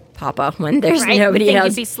squash Papa when there's nobody else.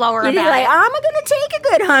 You'd be slower You'd about be like, it. I'm going to take a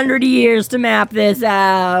good 100 years to map this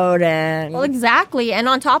out. And well, exactly. And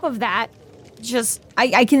on top of that, just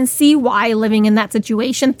I can see why living in that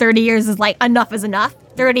situation, 30 years is like, enough is enough.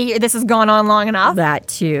 30, this has gone on long enough. That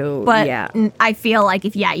too, but yeah. I feel like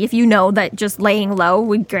if you know that just laying low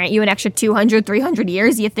would grant you an extra 200, 300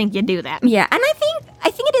 years, you think you'd do that. Yeah, and I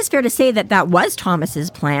think it is fair to say that was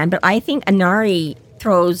Thomas's plan, but I think Inari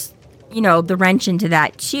throws... the wrench into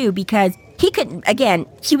that too, because he couldn't, again,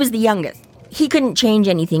 he was the youngest. He couldn't change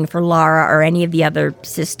anything for Lara or any of the other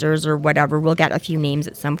sisters or whatever. We'll get a few names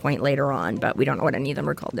at some point later on, but we don't know what any of them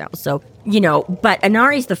are called now. So, but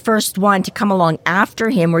Inari's the first one to come along after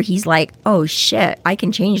him where he's like, oh shit, I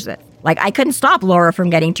can change this. Like, I couldn't stop Laura from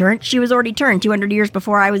getting turned. She was already turned 200 years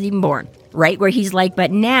before I was even born, right? Where he's like,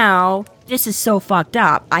 but now this is so fucked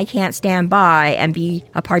up. I can't stand by and be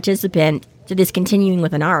a participant to this continuing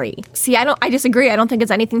with Inari. See, I disagree. I don't think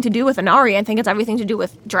it's anything to do with Inari. I think it's everything to do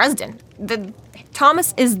with Dresden.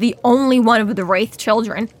 Thomas is the only one of the Wraith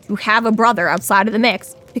children who have a brother outside of the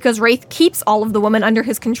mix, because Wraith keeps all of the women under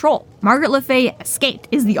his control. Margaret Le Fay escaped,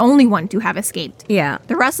 is the only one to have escaped. Yeah.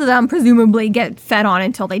 The rest of them presumably get fed on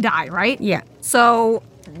until they die, right? Yeah. So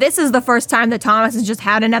this is the first time that Thomas has just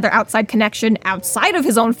had another outside connection outside of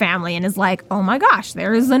his own family and is like, oh my gosh,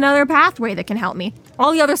 there is another pathway that can help me.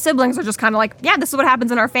 All the other siblings are just kind of like, yeah, this is what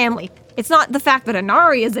happens in our family. It's not the fact that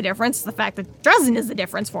Inari is the difference, it's the fact that Dresden is the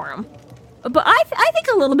difference for him. But I think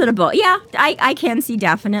a little bit of both. Yeah, I can see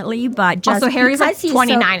definitely, but just also, Harry's like because he's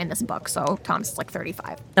 29 in this book, so Thomas is like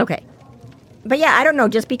 35. Okay. But yeah, I don't know,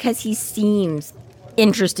 just because he seems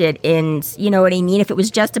interested in, you know what I mean? If it was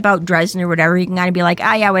just about Dresden or whatever, you can kind of be like,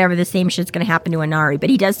 yeah, whatever, the same shit's going to happen to Inari. But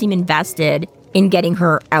he does seem invested in getting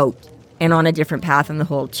her out and on a different path in the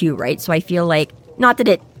whole too, right? So I feel like, not that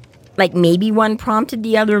it, like, maybe one prompted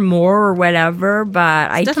the other more or whatever, but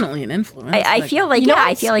it's definitely an influence. I feel like,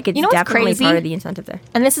 I feel like it's definitely crazy? Part of the incentive there.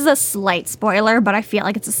 And this is a slight spoiler, but I feel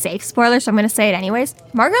like it's a safe spoiler, so I'm going to say it anyways.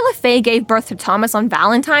 Margaret Le Fay gave birth to Thomas on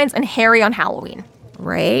Valentine's and Harry on Halloween.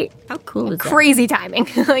 Right? How cool is that? Crazy timing.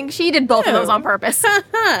 Like, she did both of those on purpose.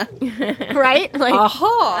 Right? Like,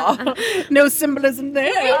 no symbolism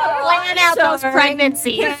there. Plan out those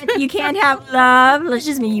pregnancies. You can't have love. Let's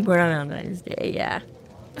just make you born on Valentine's Day, yeah.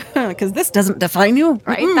 Because this doesn't define you.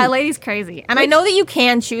 Right? That lady's crazy. And I know that you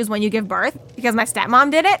can choose when you give birth, because my stepmom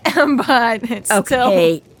did it, but it's still...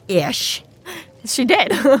 Okay-ish. She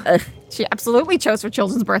did. She absolutely chose for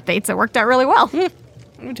children's birth dates. It worked out really well.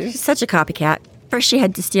 She's such a copycat. First she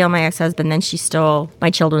had to steal my ex-husband, then she stole my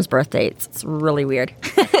children's birth dates. It's really weird.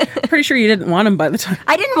 Pretty sure you didn't want him by the time.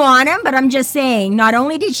 I didn't want him, but I'm just saying, not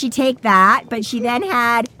only did she take that, but she then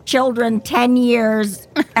had children 10 years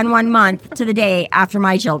and 1 month to the day after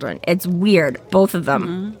my children. It's weird, both of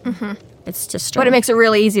them. Mm-hmm. It's just strange. But it makes it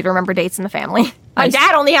really easy to remember dates in the family. My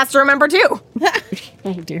dad only has to remember 2.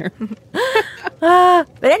 Oh, dear. But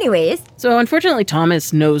anyways. So, unfortunately,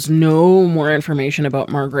 Thomas knows no more information about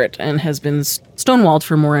Margaret and has been stonewalled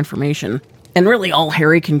for more information. And really all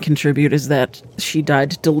Harry can contribute is that she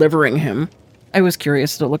died delivering him. I was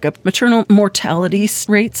curious to look up maternal mortality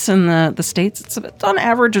rates in the States. It's on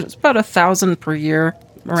average, it's about 1,000 per year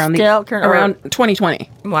around 2020.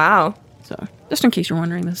 Wow. So, just in case you're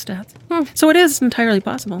wondering the stats. So it is entirely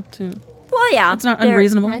possible to... Well, yeah. It's not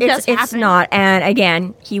unreasonable. It's not. And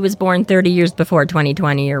again, he was born 30 years before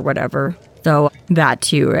 2020 or whatever. So that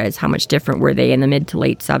too is how much different were they in the mid to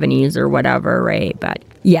late 70s or whatever, right? But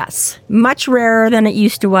yes, much rarer than it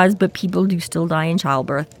used to was, but people do still die in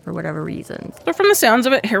childbirth for whatever reasons. So from the sounds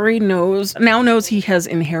of it, Harry now knows he has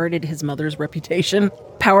inherited his mother's reputation.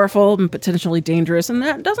 Powerful and potentially dangerous, and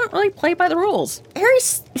that doesn't really play by the rules.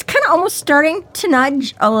 Harry's kind of almost starting to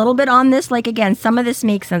nudge a little bit on this. Like, again, some of this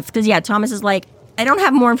makes sense. Because, yeah, Thomas is like, I don't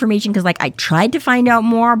have more information because, like, I tried to find out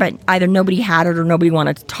more, but either nobody had it or nobody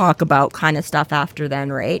wanted to talk about kind of stuff after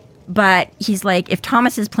then, right? But he's like, if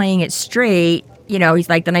Thomas is playing it straight, you know, he's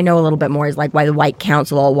like, then I know a little bit more. He's like, why the White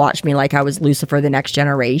Council all watched me like I was Lucifer the Next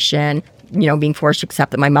Generation. You know, being forced to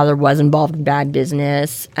accept that my mother was involved in bad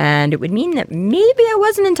business. And it would mean that maybe I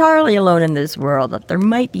wasn't entirely alone in this world, that there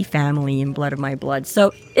might be family and blood of my blood.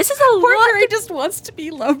 So this is a lot. Harry just wants to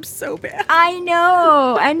be loved so bad. I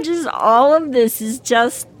know. And just all of this is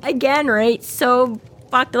just, again, right, so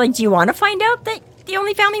fucked. Like, do you want to find out that the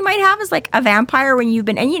only family you might have is, like, a vampire when you've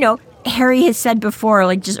been... And, you know, Harry has said before,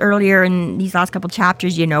 like, just earlier in these last couple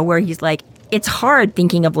chapters, you know, where he's like, it's hard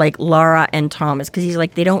thinking of, like, Laura and Thomas, because he's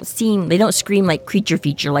like, they don't scream like creature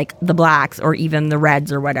feature like the Blacks or even the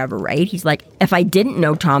Reds or whatever, right? He's like, if I didn't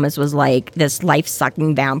know Thomas was, like, this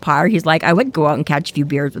life-sucking vampire, he's like, I would go out and catch a few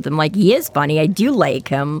beers with him. Like, he is funny. I do like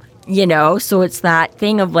him, you know? So it's that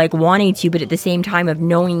thing of, like, wanting to, but at the same time of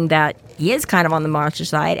knowing that he is kind of on the monster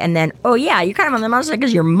side. And then, oh, yeah, you're kind of on the monster side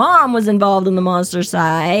because your mom was involved in the monster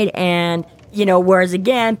side. And... You know, whereas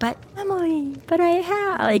again, but Emily, but I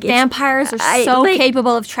have like vampires are so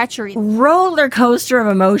capable of treachery. Roller coaster of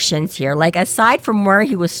emotions here. Like, aside from where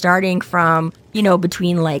he was starting from, you know,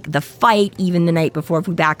 between like the fight even the night before, if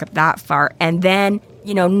we back up that far, and then,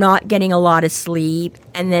 you know, not getting a lot of sleep,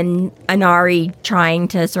 and then Inari trying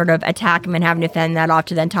to sort of attack him and having to fend that off,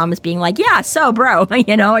 to then Thomas being like, yeah, so bro,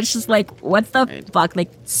 you know, it's just like, what the fuck?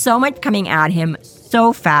 Like, so much coming at him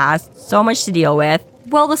so fast, so much to deal with.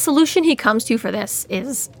 Well, the solution he comes to for this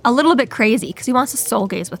is a little bit crazy because he wants to soul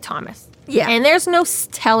gaze with Thomas. Yeah. And there's no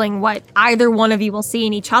telling what either one of you will see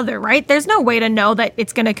in each other, right? There's no way to know that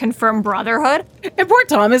it's going to confirm brotherhood. And poor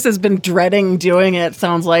Thomas has been dreading doing it,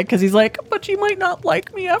 sounds like, because he's like, but you might not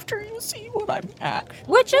like me after you see what I'm at.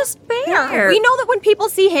 Which is fair. Fair. We know that when people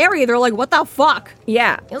see Harry, they're like, what the fuck?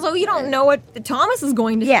 Yeah. So you don't know what Thomas is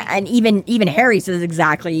going to Yeah, and even Harry says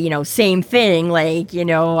exactly, same thing. Like,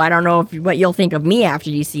 I don't know what you'll think of me after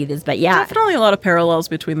you see this, but yeah. Definitely a lot of parallels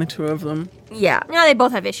between the two of them. Yeah. Yeah, they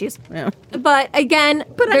both have issues. Yeah. But again,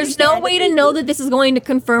 there's no way to know that this is going to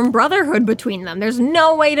confirm brotherhood between them. There's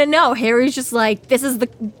no way to know. Harry's just like, this is the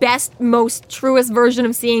best, most truest version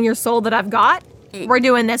of seeing your soul that I've got. We're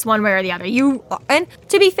doing this one way or the other. And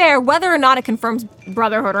to be fair, whether or not it confirms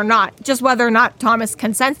brotherhood or not, just whether or not Thomas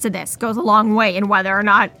consents to this goes a long way in whether or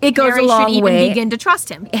not It goes Harry a long should even way. begin to trust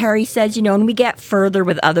him. Harry says, when we get further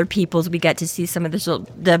with other peoples, we get to see some of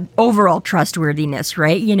the overall trustworthiness,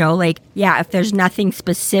 right? If there's nothing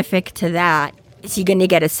specific to that, is he going to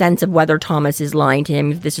get a sense of whether Thomas is lying to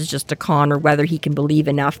him, if this is just a con, or whether he can believe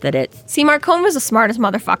enough that it's... See, Marcone was the smartest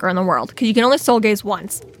motherfucker in the world, because you can only soul gaze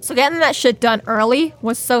once. So getting that shit done early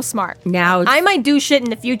was so smart. Now I might do shit in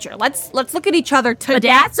the future. Let's look at each other today. But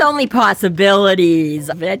that's only possibilities.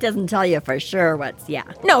 That doesn't tell you for sure what's,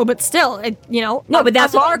 yeah. No, but still, No, but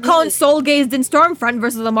that's a what I Marcone mean. soul gazed in Stormfront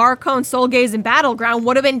versus a Marcone soul gazed in Battleground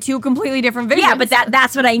would have been two completely different visions. Yeah, but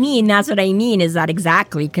that's what I mean. That's what I mean is that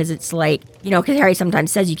exactly, because it's like, because Harry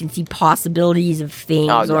sometimes says you can see possibilities of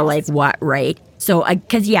things or like what, right? So,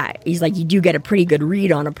 because he's like, you do get a pretty good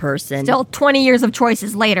read on a person. Still, 20 years of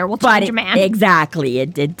choices later will change a man. Exactly.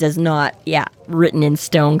 It does not, written in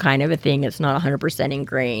stone kind of a thing. It's not 100%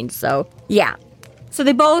 ingrained. So, yeah. So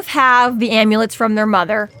they both have the amulets from their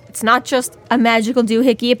mother. It's not just a magical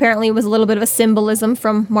doohickey. Apparently it was a little bit of a symbolism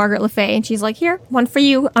from Margaret Le Fay. And she's like, here, one for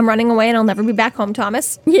you. I'm running away and I'll never be back home,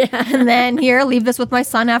 Thomas. Yeah. And then here, leave this with my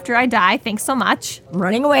son after I die. Thanks so much. I'm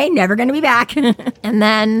running away, never going to be back. And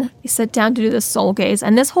then you sit down to do the soul gaze.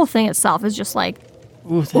 And this whole thing itself is just like,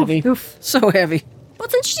 Ooh, it's heavy. So heavy. Well,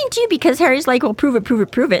 it's interesting, too, because Harry's like, well, prove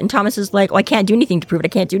it. And Thomas is like, well, I can't do anything to prove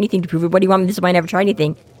it. What do you want me to do? This is why I never try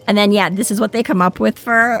anything. And then, this is what they come up with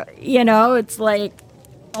for, it's like,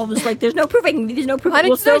 almost like, there's no proving. Why don't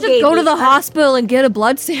you just go to the hospital and get a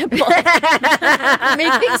blood sample?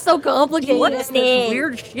 Make things so complicated. What is this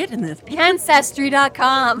weird shit in this?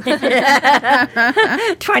 Ancestry.com.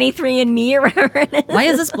 23andMe or whatever it is. Why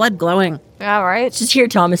is this blood glowing? All right. Just here,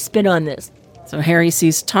 Thomas, spit on this. So Harry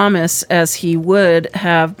sees Thomas as he would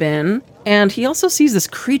have been, and he also sees this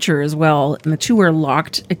creature as well, and the two are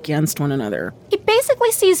locked against one another. He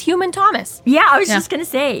basically sees human Thomas. Yeah, I was just going to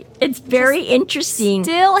say, it's very interesting.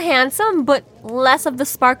 Still handsome, but less of the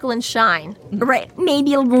sparkle and shine. Right,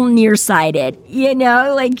 maybe a little nearsighted,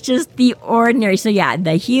 like just the ordinary. So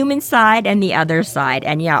the human side and the other side.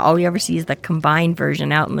 And all we ever see is the combined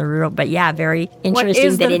version out in the real. But very interesting. What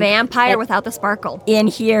is that the vampire without the sparkle? In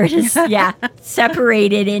here it is,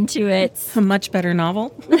 separated into its... A much better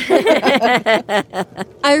novel.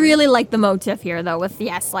 I really like the motif here, though, with,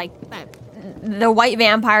 the white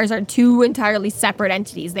vampires are two entirely separate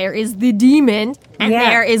entities. There is the demon, and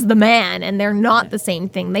there is the man, and they're not the same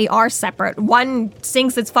thing. They are separate. One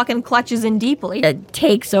sinks its fucking clutches in deeply. It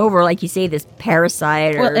takes over, like you say, this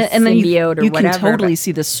parasite or and then symbiote or you whatever. can totally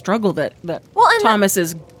see the struggle that Thomas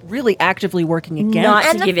is really actively working against. Not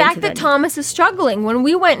And to the give in fact to that them. Thomas is struggling. When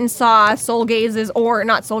we went and saw Soul Gazes, or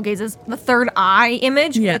not Soul Gazes, the third eye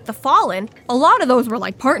image with the Fallen, a lot of those were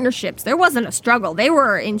like partnerships. There wasn't a struggle. They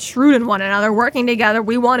were enshrined in one another, working together.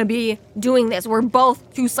 We want to be doing this. We're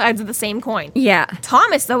both two sides of the same coin. Yeah.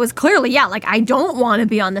 Thomas, though, is clearly, I don't want to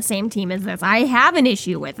be on the same team as this. I have an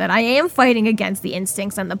issue with it. I am fighting against the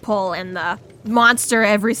instincts and the pull and the monster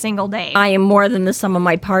every single day. I am more than the sum of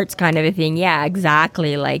my parts kind of a thing. Yeah,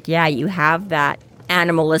 exactly. You have that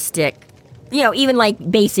animalistic,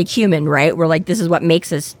 even basic human, right? We're this is what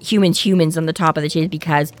makes us humans on the top of the chain,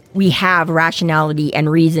 because we have rationality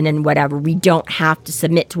and reason and whatever. We don't have to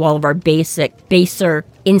submit to all of our baser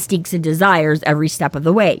instincts and desires every step of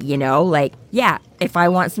the way, if I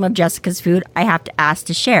want some of Jessica's food, I have to ask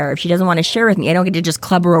to share. If she doesn't want to share with me, I don't get to just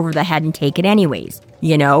club her over the head and take it anyways.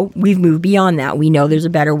 We've moved beyond that. We know there's a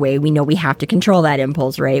better way. We know we have to control that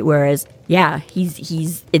impulse, right? Whereas,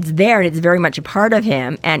 it's there and it's very much a part of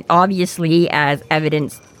him. And obviously, as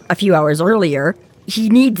evidenced a few hours earlier, he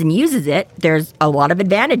needs and uses it. There's a lot of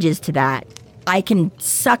advantages to that. I can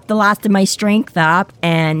suck the last of my strength up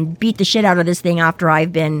and beat the shit out of this thing after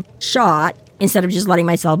I've been shot. instead of just letting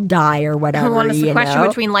myself die or whatever. Well, it's the question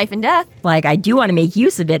between life and death. Like, I do want to make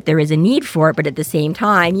use of it. There is a need for it, but at the same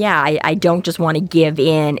time, I don't just want to give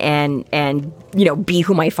in and be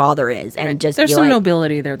who my father is and just There's be some like,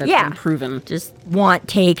 nobility there that's been proven. just want,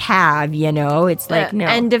 take, have, It's like, no.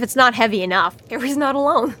 And if it's not heavy enough, Harry's not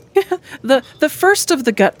alone. The first of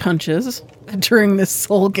the gut punches during this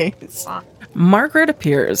soul gaze. Margaret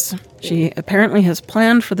appears. She apparently has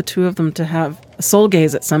planned for the two of them to have a soul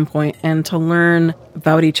gaze at some point and to learn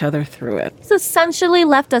about each other through it. It's essentially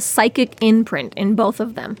left a psychic imprint in both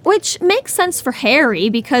of them, which makes sense for Harry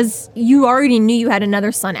because you already knew you had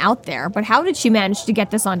another son out there, but how did she manage to get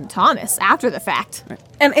this onto Thomas after the fact? Right.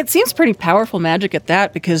 And it seems pretty powerful magic at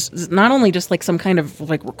that, because it's not only just like some kind of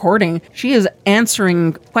like recording, she is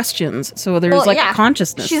answering questions. So there's a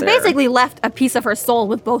consciousness She's there. basically left a piece of her soul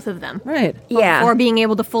with both of them. Right. Before being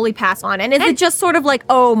able to fully pass on. And is it just sort of like,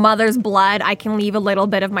 oh, mother's blood, I can leave a little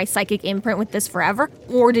bit of my psychic imprint with this forever?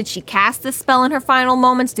 Or did she cast this spell in her final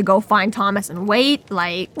moments to go find Thomas and wait?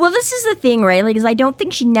 Well, this is the thing, right? Like, 'cause I don't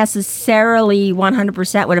think she necessarily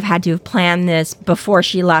 100% would have had to have planned this before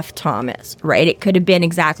she left Thomas, right? It could have been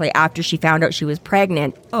exactly after she found out she was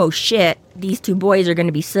pregnant. Oh, shit. These two boys are going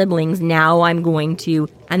to be siblings. Now I'm going to...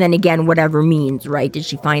 And then again, whatever means, right? Did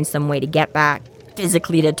she find some way to get back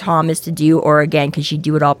physically to Thomas to do? Or again, could she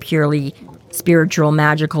do it all purely spiritual,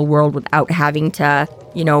 magical world without having to,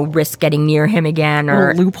 risk getting near him again?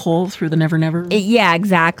 Or a loophole through the Never Never. Yeah,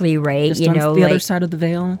 exactly, right. Just on the other side of the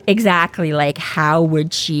veil. Exactly, like how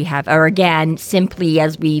would she have, or again, simply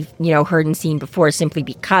as we've, heard and seen before, simply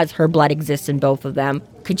because her blood exists in both of them,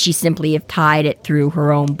 could she simply have tied it through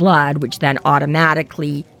her own blood, which then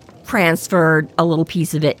automatically transferred a little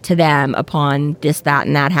piece of it to them upon this, that,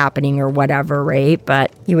 and that happening or whatever, right?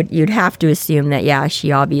 But you'd have to assume that,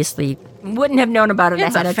 she obviously wouldn't have known about it ahead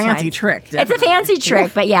of time. It's a fancy trick. It's a fancy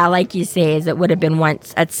trick, but like you say, is it would have been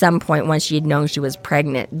at some point once she had known she was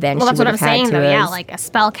pregnant, then she would have had to. Well, that's what I'm saying, though. Yeah, like a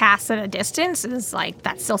spell cast at a distance is like,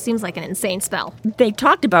 that still seems like an insane spell. They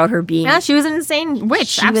talked about her being... Yeah, she was an insane witch,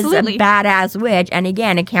 she absolutely. was a badass witch, and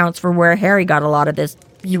again, accounts for where Harry got a lot of this,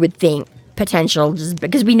 you would think, potential, just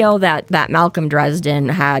because we know that Malcolm Dresden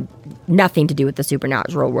had nothing to do with the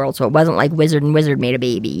supernatural world, so it wasn't like Wizard and Wizard made a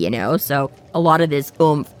baby, so a lot of this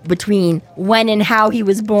between when and how he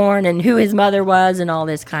was born and who his mother was and all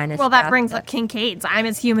this kind of stuff. Well, that brings up Kincaid's I'm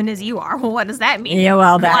as human as you are. Well, what does that mean? Yeah,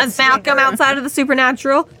 well, was Malcolm outside of the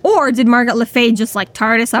supernatural? Or did Margaret Le Fay just like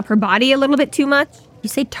TARDIS up her body a little bit too much? You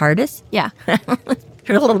say TARDIS? Yeah.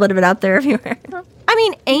 There's a little bit of it out there everywhere. I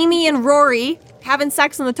mean, Amy and Rory having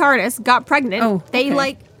sex in the TARDIS, got pregnant. Oh, okay.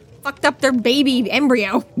 They fucked up their baby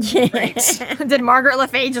embryo. Right. Did Margaret Le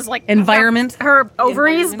Fay just environment her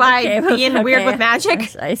ovaries by being weird with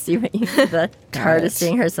magic? I see what you mean. The TARDIS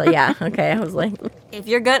thing herself. Yeah. Okay. I was like, if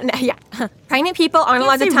you're gonna, pregnant people aren't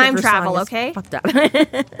allowed to time travel. Okay. Fucked up.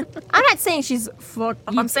 I'm not saying she's fucked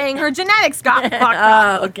up. I'm saying her genetics got fucked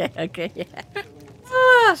up. Oh, okay.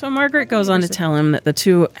 Yeah. So Margaret goes on to tell him that the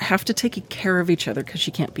two have to take care of each other because she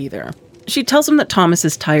can't be there. She tells him that Thomas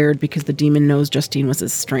is tired because the demon knows Justine was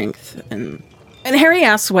his strength. And Harry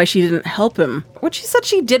asks why she didn't help him, which she said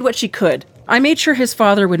she did what she could. I made sure his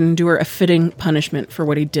father would endure a fitting punishment for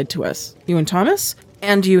what he did to us. You and Thomas?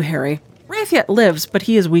 And you, Harry. Rafe yet lives, but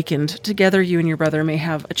he is weakened. Together, you and your brother may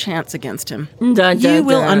have a chance against him. You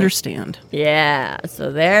will understand. Yeah,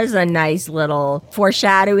 so there's a nice little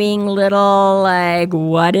foreshadowing,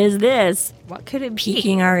 what is this? What could it be?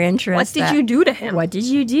 Piquing our interest. What did you do to him? What did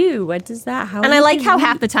you do? What does that? How? And I like how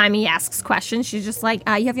half the time he asks questions, she's just like,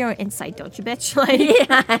 "You have your own insight, don't you, bitch?"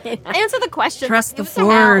 Answer the question. Trust the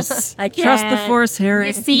Force. Trust the Force, Harry.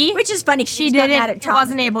 You see, which is funny. She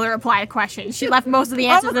wasn't able to reply to questions. She left most of the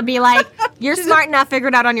answers to be like, "You're smart enough. Figure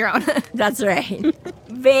it out on your own." That's right.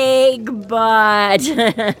 Vague, but.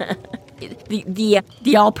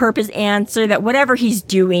 The all-purpose answer that whatever he's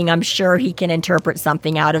doing, I'm sure he can interpret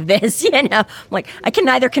something out of this, Like, I can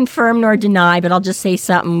neither confirm nor deny, but I'll just say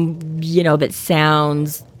something, that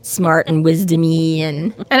sounds smart and wisdomy.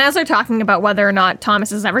 And as they're talking about whether or not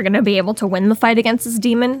Thomas is ever going to be able to win the fight against this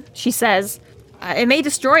demon, she says, it may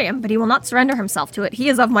destroy him, but he will not surrender himself to it. He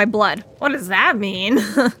is of my blood. What does that mean?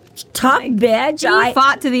 Tough bitch. He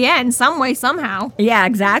fought to the end, some way, somehow. Yeah,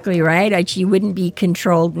 exactly, right? She wouldn't be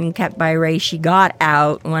controlled and kept by Ray. She got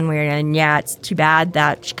out one way or another. And yeah, it's too bad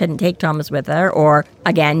that she couldn't take Thomas with her. Or,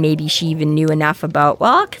 again, maybe she even knew enough about,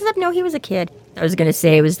 because I know he was a kid. I was going to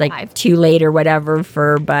say it was too late or whatever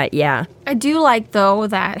but yeah. I do like, though,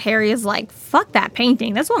 that Harry is like, fuck that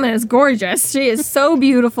painting. This woman is gorgeous. She is so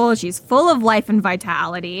beautiful. She's full of life and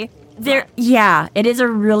vitality. It is a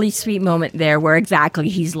really sweet moment there where exactly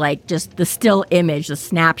he's like, just the still image, the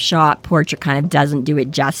snapshot portrait kind of doesn't do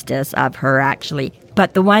it justice of her actually.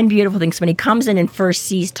 But the one beautiful thing is when he comes in and first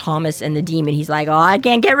sees Thomas and the demon, he's like, oh, I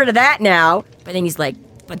can't get rid of that now. But then he's like,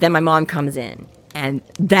 but then my mom comes in. And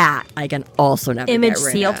that I can also never Image get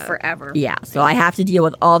rid sealed of. forever. Yeah, so I have to deal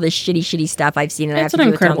with all this shitty stuff I've seen. And I have That's to an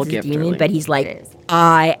deal with incredible Thomas's gift, demon, really. but he's like,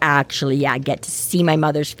 I actually, get to see my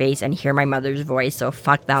mother's face and hear my mother's voice. So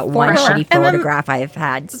fuck that one sure. shitty And then photograph I've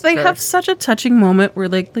had. They have such a touching moment where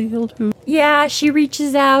like they hold who, Yeah, she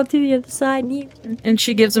reaches out to the other side and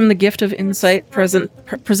she gives him the gift of insight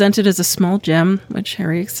presented as a small gem, which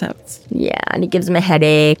Harry accepts. Yeah, and it gives him a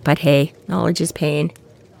headache, but hey, knowledge is pain.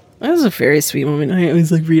 That was a very sweet moment. I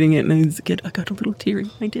was like reading it and I got a little teary.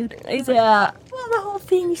 I did. Yeah. Well, the whole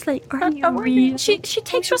thing, he's like, are you real? She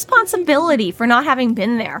takes responsibility for not having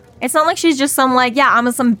been there. It's not like she's just some like, yeah,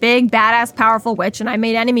 I'm some big, badass, powerful witch and I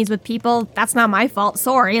made enemies with people. That's not my fault.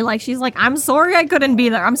 Sorry. Like, she's like, I'm sorry I couldn't be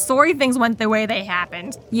there. I'm sorry things went the way they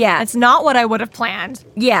happened. Yeah. It's not what I would have planned.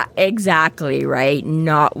 Yeah, exactly, right?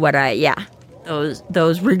 Not what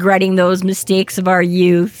those regretting those mistakes of our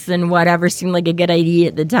youth and whatever seemed like a good idea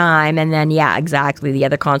at the time. And then, yeah, exactly, the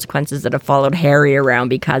other consequences that have followed Harry around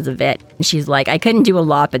because of it. And she's like, I couldn't do a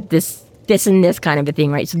lot, but this and this kind of a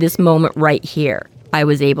thing, right? So this moment right here, I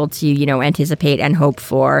was able to, anticipate and hope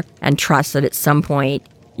for and trust that at some point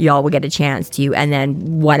y'all will get a chance to. And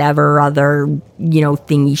then whatever other,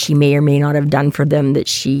 thingy she may or may not have done for them that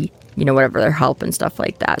she... whatever their help and stuff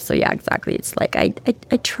like that. So yeah, exactly. It's like I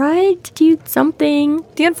tried to do something.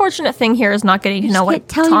 The unfortunate thing here is not getting to know what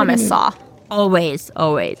Thomas saw. Always.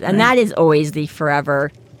 And that is always the forever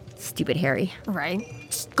stupid Harry. Right.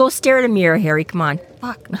 Just go stare at a mirror, Harry. Come on.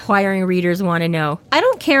 Fuck. Inquiring readers want to know. I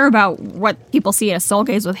don't care about what people see in a soul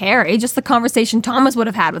gaze with Harry, just the conversation Thomas would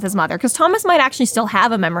have had with his mother, because Thomas might actually still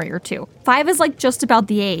have a memory or two. 5 is like just about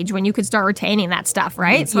the age when you could start retaining that stuff,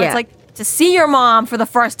 right? So it's like, to see your mom for the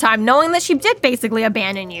first time, knowing that she did basically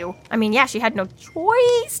abandon you. I mean, yeah, she had no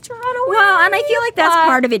choice to run away. Well, and I feel like that's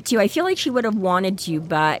part of it too. I feel like she would have wanted to,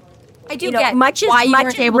 but I do get much why you as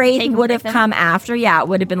weren't able to Wraith take him would have with him. come after. Yeah, it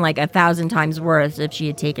would have been like 1,000 times worse if she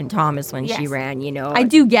had taken Thomas when she Yes. ran. I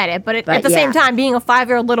do get it, but at the yeah. same time, being a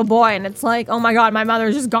 5-year-old little boy, and it's like, oh my god, my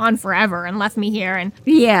mother's just gone forever and left me here, and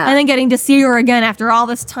then getting to see her again after all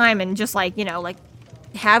this time, and just like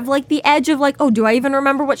have like the edge of like, oh, do I even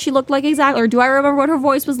remember what she looked like exactly, or do I remember what her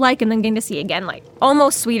voice was like, and then getting to see again, like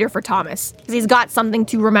almost sweeter for Thomas because he's got something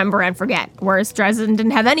to remember and forget, whereas Dresden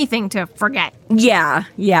didn't have anything to forget. Yeah,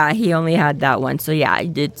 he only had that one. So yeah,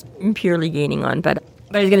 it's purely gaining on. But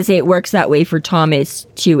I was gonna say it works that way for Thomas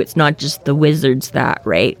too. It's not just the wizards that,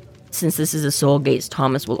 right? Since this is a soul gaze,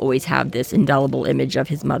 Thomas will always have this indelible image of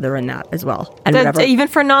his mother and that as well. And Even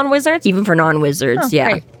for non-wizards? Even for non-wizards, Oh, yeah.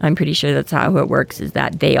 great. I'm pretty sure that's how it works, is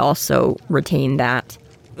that they also retain that.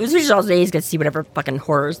 Wizards also get to see whatever fucking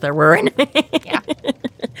horrors there were in Yeah.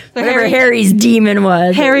 whatever Harry's demon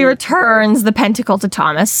was. Harry returns the pentacle to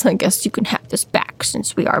Thomas. I guess you can have this back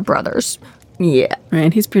since we are brothers. Yeah.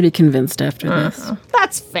 Right, he's pretty convinced after this.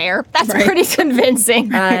 That's fair. That's pretty convincing.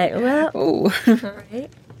 Oh.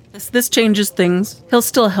 This changes things. He'll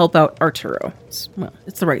still help out Arturo. It's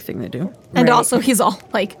the right thing to do. And also, he's all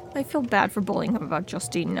like, I feel bad for bullying him about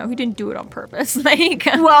Justine. No, he didn't do it on purpose. Like,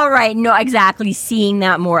 Well, right. No, exactly. Seeing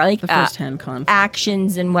that more. Like, The first-hand conflict.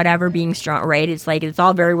 actions and whatever being strong, right? It's like, it's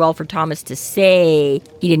all very well for Thomas to say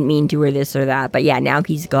he didn't mean to or this or that. But yeah, now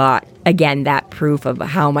he's got, again, that proof of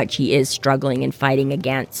how much he is struggling and fighting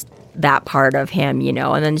against that part of him,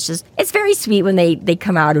 and then it's very sweet when they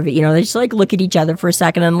come out of it, they just like look at each other for a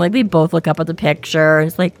second and like they both look up at the picture and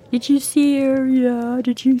it's like, did you see her? Yeah.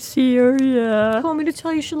 Did you see her? Yeah. She told me to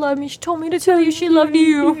tell you she loved me. She told me to tell you she loved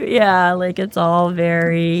you. Yeah, like it's all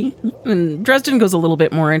very... And Dresden goes a little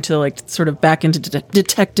bit more into like sort of back into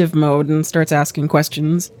detective mode and starts asking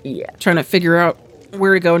questions. Yeah. Trying to figure out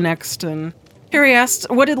where to go next. And Harry asked,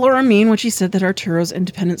 what did Laura mean when she said that Arturo's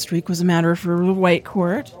independent streak was a matter for the White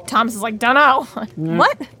Court? Thomas is like, dunno.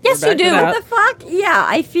 What? Yes, you back to do. that. What The fuck? Yeah,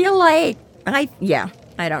 I feel like... I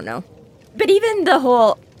don't know. But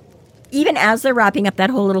even as they're wrapping up that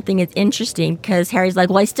whole little thing, it's interesting because Harry's like,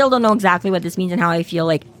 well, I still don't know exactly what this means and how I feel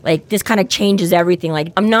like this kind of changes everything.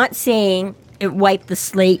 Like, I'm not saying it wiped the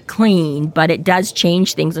slate clean, but it does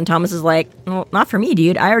change things. And Thomas is like, well, not for me,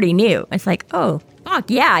 dude. I already knew. It's like, oh, fuck,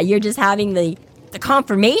 yeah, you're just having the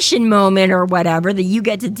confirmation moment or whatever that you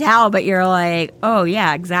get to tell, but you're like, oh,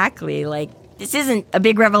 yeah, exactly. Like, this isn't a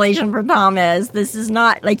big revelation for Thomas. This is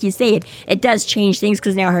not, like you say, it does change things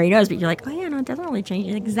because now Harry knows, but you're like, oh yeah, no, it doesn't really change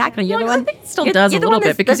it. Exactly. You're the one. I think it still does a little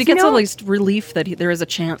bit because he gets at least relief that there is a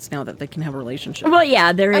chance now that they can have a relationship. Well,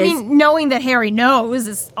 yeah, there is. I mean, knowing that Harry knows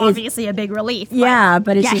is obviously a big relief.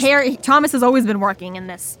 But it's just, Thomas has always been working in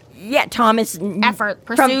this. Yeah, Thomas Effort,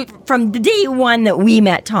 pursuit. From the day one that we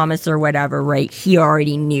met Thomas or whatever, right? He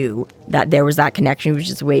already knew that there was that connection. He was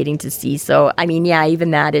just waiting to see. So, I mean, yeah,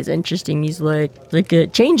 even that is interesting. He's like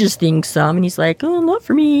it changes things some, and he's like, oh, not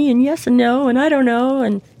for me, and yes and no, and I don't know,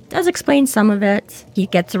 and does explain some of it. He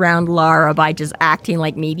gets around Laura by just acting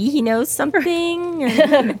like maybe he knows something.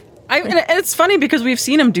 And it's funny because we've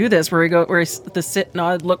seen him do this where he's the sit,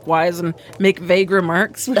 nod, look wise, and make vague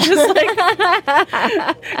remarks, which is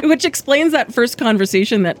like, which explains that first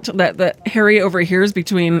conversation that Harry overhears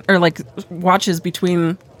watches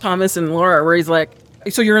between Thomas and Laura, where he's like,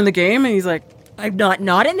 "So you're in the game?" And he's like, I'm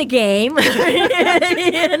not in the game.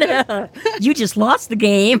 You just lost the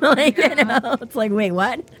game. It's like, wait,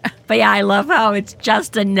 what? But yeah, I love how it's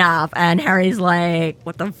just enough. And Harry's like,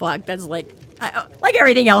 what the fuck? That's like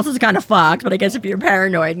everything else is kind of fucked. But I guess if you're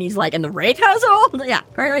paranoid, and he's like, in the Wraith household? Yeah,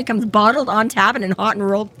 paranoid comes bottled on tap and in hot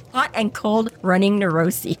and cold running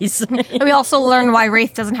neuroses. And we also learn why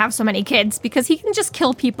Wraith doesn't have so many kids, because he can just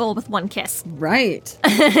kill people with one kiss. right.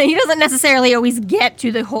 He doesn't necessarily always get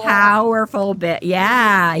to the whole Powerful bit.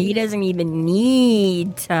 Yeah, he doesn't even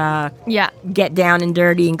need to get down and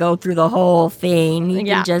dirty and go through the whole thing. He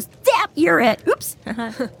can just, zap, you're it. Oops.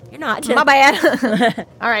 You're not. My bad.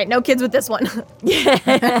 All right, no kids with this one.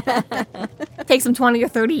 Takes him 20 or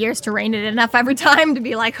 30 years to rein it enough every time to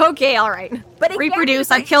be like, okay, all right. But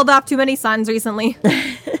reproduce. I've killed off too many sons recently.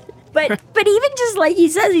 But even just like he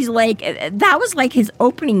says, he's like, that was like his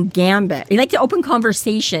opening gambit. He liked to open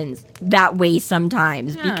conversations that way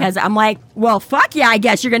sometimes because I'm like, well, fuck yeah, I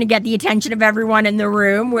guess you're going to get the attention of everyone in the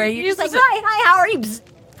room where you're just like, hi, how are you?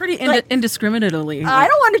 Pretty indiscriminately. I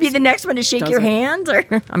don't want to be the next one to shake your hand.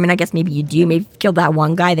 Or, I mean, I guess maybe you do. Maybe kill that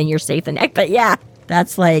one guy, then you're safe the next. But yeah,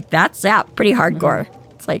 that's pretty hardcore.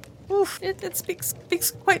 Mm-hmm. It's like, oof. It speaks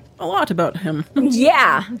quite a lot about him.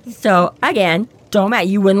 Yeah. So again, don't matter.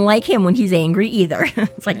 You wouldn't like him when he's angry either.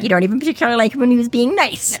 It's like you don't even particularly like him when he was being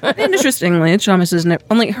nice. And interestingly, Thomas has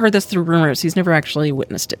only heard this through rumors. He's never actually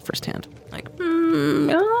witnessed it firsthand. Like,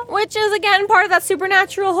 which is, again, part of that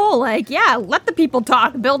supernatural whole, like, yeah, let the people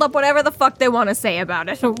talk, build up whatever the fuck they want to say about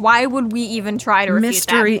it. Why would we even try to refute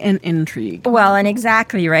mystery that? And intrigue. Well, and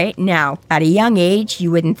exactly right. Now, at a young age,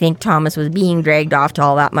 you wouldn't think Thomas was being dragged off to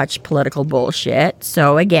all that much political bullshit.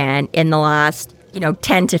 So again, in the last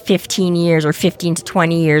 10 to 15 years or 15 to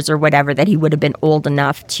 20 years or whatever that he would have been old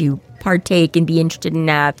enough to partake and be interested in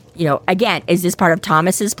that. Again, is this part of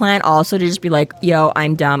Thomas's plan also to just be like, yo,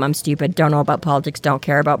 I'm dumb, I'm stupid, don't know about politics, don't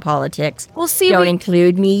care about politics. Well, see, don't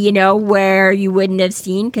include me, where you wouldn't have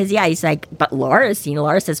seen. Because, yeah, he's like, but Laura's seen it.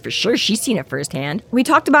 Laura says for sure she's seen it firsthand. We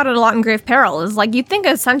talked about it a lot in Grave Peril. Is like, you'd think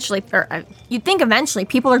eventually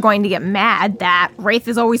people are going to get mad that Wraith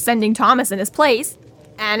is always sending Thomas in his place.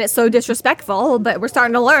 And it's so disrespectful, but we're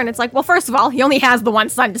starting to learn. It's like, well, first of all, he only has the one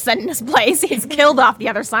son to send in his place. He's killed off the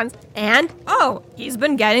other sons. And, he's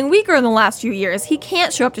been getting weaker in the last few years. He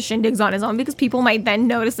can't show up to shindigs on his own because people might then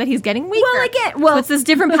notice that he's getting weaker. So it's this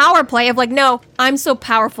different power play of like, no, I'm so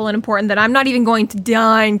powerful and important that I'm not even going to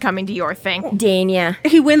dine coming to your thing. Dania.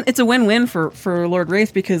 It's a win-win for Lord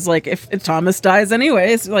Wraith because, like, if Thomas dies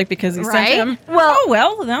anyways, like, because he sent him.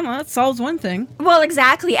 Well, that solves one thing. Well,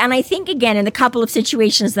 exactly. And I think, again, in the couple of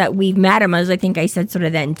situations that we've met him, as I think I said sort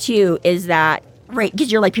of then too, is that right,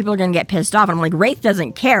 because you're like, people are going to get pissed off. And I'm like, Wraith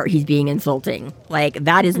doesn't care he's being insulting. Like,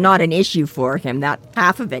 that is not an issue for him, that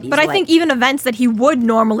half of it. But I think even events that he would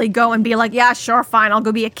normally go and be like, yeah, sure, fine, I'll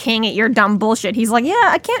go be a king at your dumb bullshit. He's like, yeah,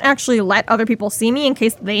 I can't actually let other people see me in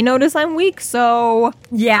case they notice I'm weak, so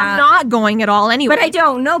I'm not going at all anyway. But I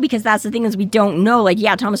don't know, because that's the thing is we don't know. Like,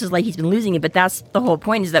 yeah, Thomas is like, he's been losing it, but that's the whole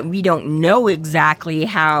point, is that we don't know exactly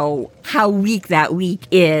how weak that weak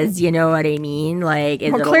is, you know what I mean? Like,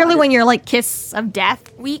 is clearly when you're like Kiss of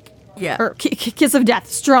Death weak, or Kiss of Death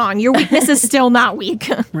strong, your weakness is still not weak.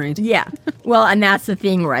 Right. Yeah. Well, and that's the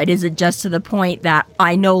thing, right? Is it just to the point that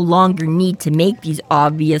I no longer need to make these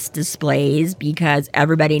obvious displays because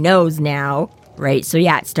everybody knows now, right? So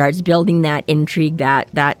yeah, it starts building that intrigue,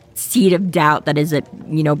 that seed of doubt that is it,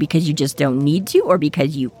 because you just don't need to or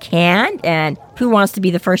because you can, and who wants to be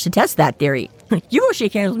the first to test that theory? You go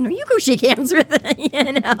shake hands with me. You go shake hands with it.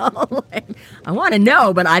 You know, like, I want to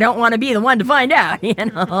know, but I don't want to be the one to find out. You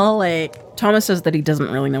know, like Thomas says that he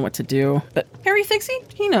doesn't really know what to do, but Harry thinks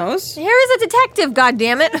he knows. Harry's a detective,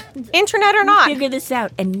 goddammit. Internet or not. figure this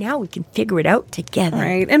out, and now we can figure it out together.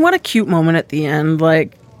 Right, and what a cute moment at the end.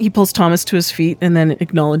 Like, he pulls Thomas to his feet and then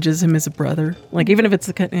acknowledges him as a brother. Like, even if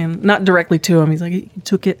it's not directly to him, he's like, he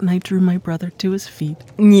took it and I drew my brother to his feet.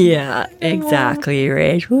 Yeah, exactly,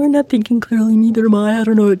 right. We're not thinking clearly, neither am I. I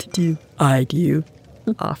don't know what to do. I do.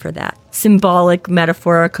 Offer that symbolic,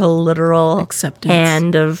 metaphorical, literal Acceptance.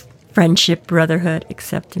 hand of friendship, brotherhood,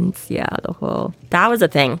 acceptance. Yeah, that was a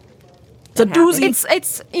thing. It's a doozy.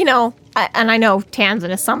 It's you know, and I know Tamsin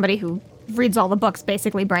is somebody who reads all the books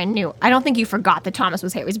basically brand new. I don't think you forgot that Thomas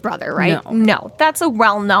was Harry's brother, right? No. That's a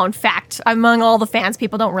well-known fact. Among all the fans,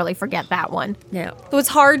 people don't really forget that one. No. So it's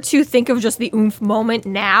hard to think of just the oomph moment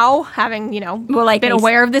now, having, you know, been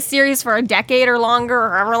aware of this series for a decade or longer,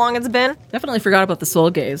 or however long it's been. Definitely forgot about the soul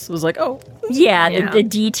gaze. It was like, oh. Yeah, the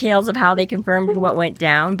details of how they confirmed what went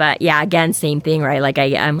down. But yeah, again, same thing, right? Like,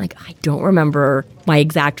 I'm like, I don't remember my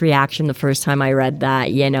exact reaction the first time I read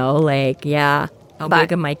that, you know? Like, yeah. How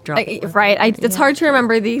big a mic drop. Right. It's hard to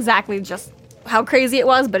remember exactly just how crazy it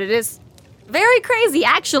was, but it is very crazy,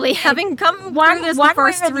 actually, having come through this the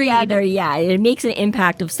first three. Yeah, it makes an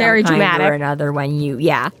impact of some very kind dramatic or another when you,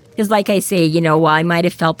 Because like I say, you know, while I might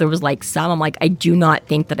have felt there was like some, I'm like, I do not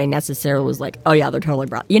think that I necessarily was like, oh yeah, they're totally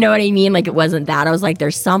brought. You know what I mean? Like, it wasn't that. I was like,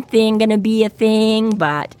 there's something going to be a thing,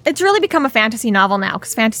 but. It's really become a fantasy novel now,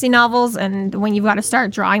 because fantasy novels, and when you've got to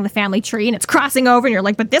start drawing the family tree and it's crossing over and you're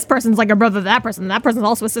like, but this person's like a brother to that person, and that person's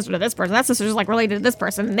also a sister to this person, that sister's like related to this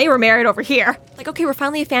person, and they were married over here. Like, okay, we're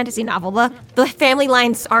finally a fantasy novel. The family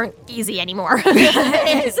lines aren't easy anymore.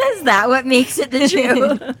 It says that. What makes it the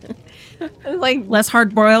truth? Like, less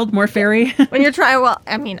hard-boiled, more fairy. when you're trying, well,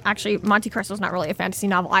 I mean, actually, Monte Cristo's not really a fantasy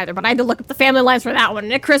novel either, but I had to look up the family lines for that one,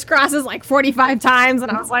 and it crisscrosses like 45 times,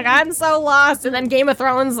 and I was like, I'm so lost. And then Game of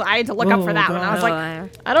Thrones, I had to look up for that one. I was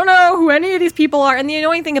like, I don't know who any of these people are. And the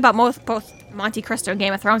annoying thing about both Monte Cristo and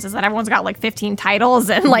Game of Thrones is that everyone's got like 15 titles,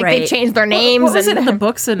 and like they changed their names. What was it in the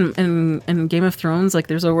books and Game of Thrones? Like,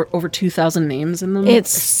 there's over 2,000 names in them.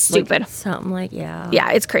 It's stupid. Like, something like,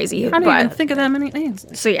 yeah, it's crazy. I don't even think of that many names.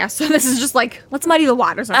 So this is just like, let's muddy the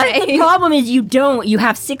waters. Okay? The problem is you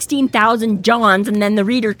have 16,000 Johns, and then the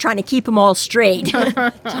reader trying to keep them all straight.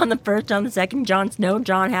 John the first, John the second, John Snow,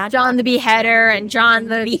 John Hatch, John the Beheader, and John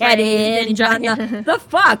the Beheaded, and John the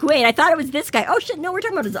fuck. Wait, I thought it was this guy. Oh shit, no, we're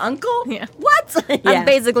talking about his uncle. Yeah. What? That's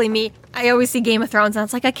basically me. I always see Game of Thrones, and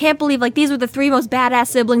it's like, I can't believe, like, these were the three most badass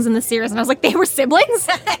siblings in the series. And I was like, they were siblings?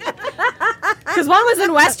 Because one was in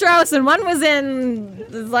Westeros, and one was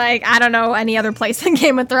in, like, I don't know, any other place in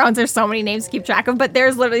Game of Thrones. There's so many names to keep track of, but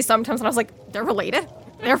there's literally sometimes when I was like, they're related?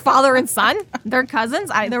 They're father and son? They're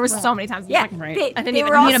cousins? There were so many times. Yeah, like, I didn't they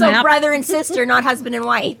even were need also a map. brother and sister, not husband and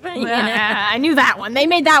wife. I knew that one. They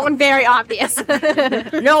made that one very obvious.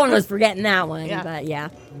 No one was forgetting that one, but yeah.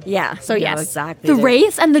 So yes, exactly. The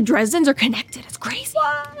Wraiths and the Dresdens are connected. It's crazy.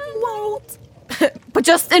 What? But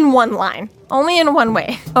just in one line. Only in one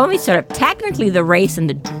way. Only sort of. Technically, the Wraiths and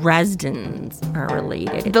the Dresdens are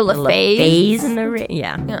related. The LeFays and the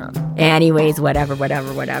yeah. Anyways,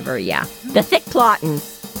 whatever. Yeah. The thick plotting.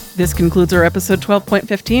 This concludes our episode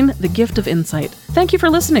 12.15, The Gift of Insight. Thank you for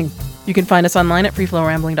listening. You can find us online at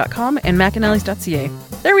freeflowrambling.com and macanellis.ca.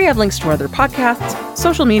 There we have links to our other podcasts,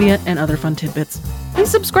 social media, and other fun tidbits. Please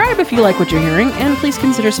subscribe if you like what you're hearing, and please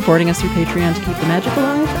consider supporting us through Patreon to keep the magic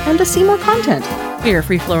alive and to see more content. We are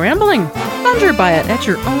Free Flow Rambling. Conjure by it at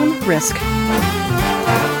your own risk.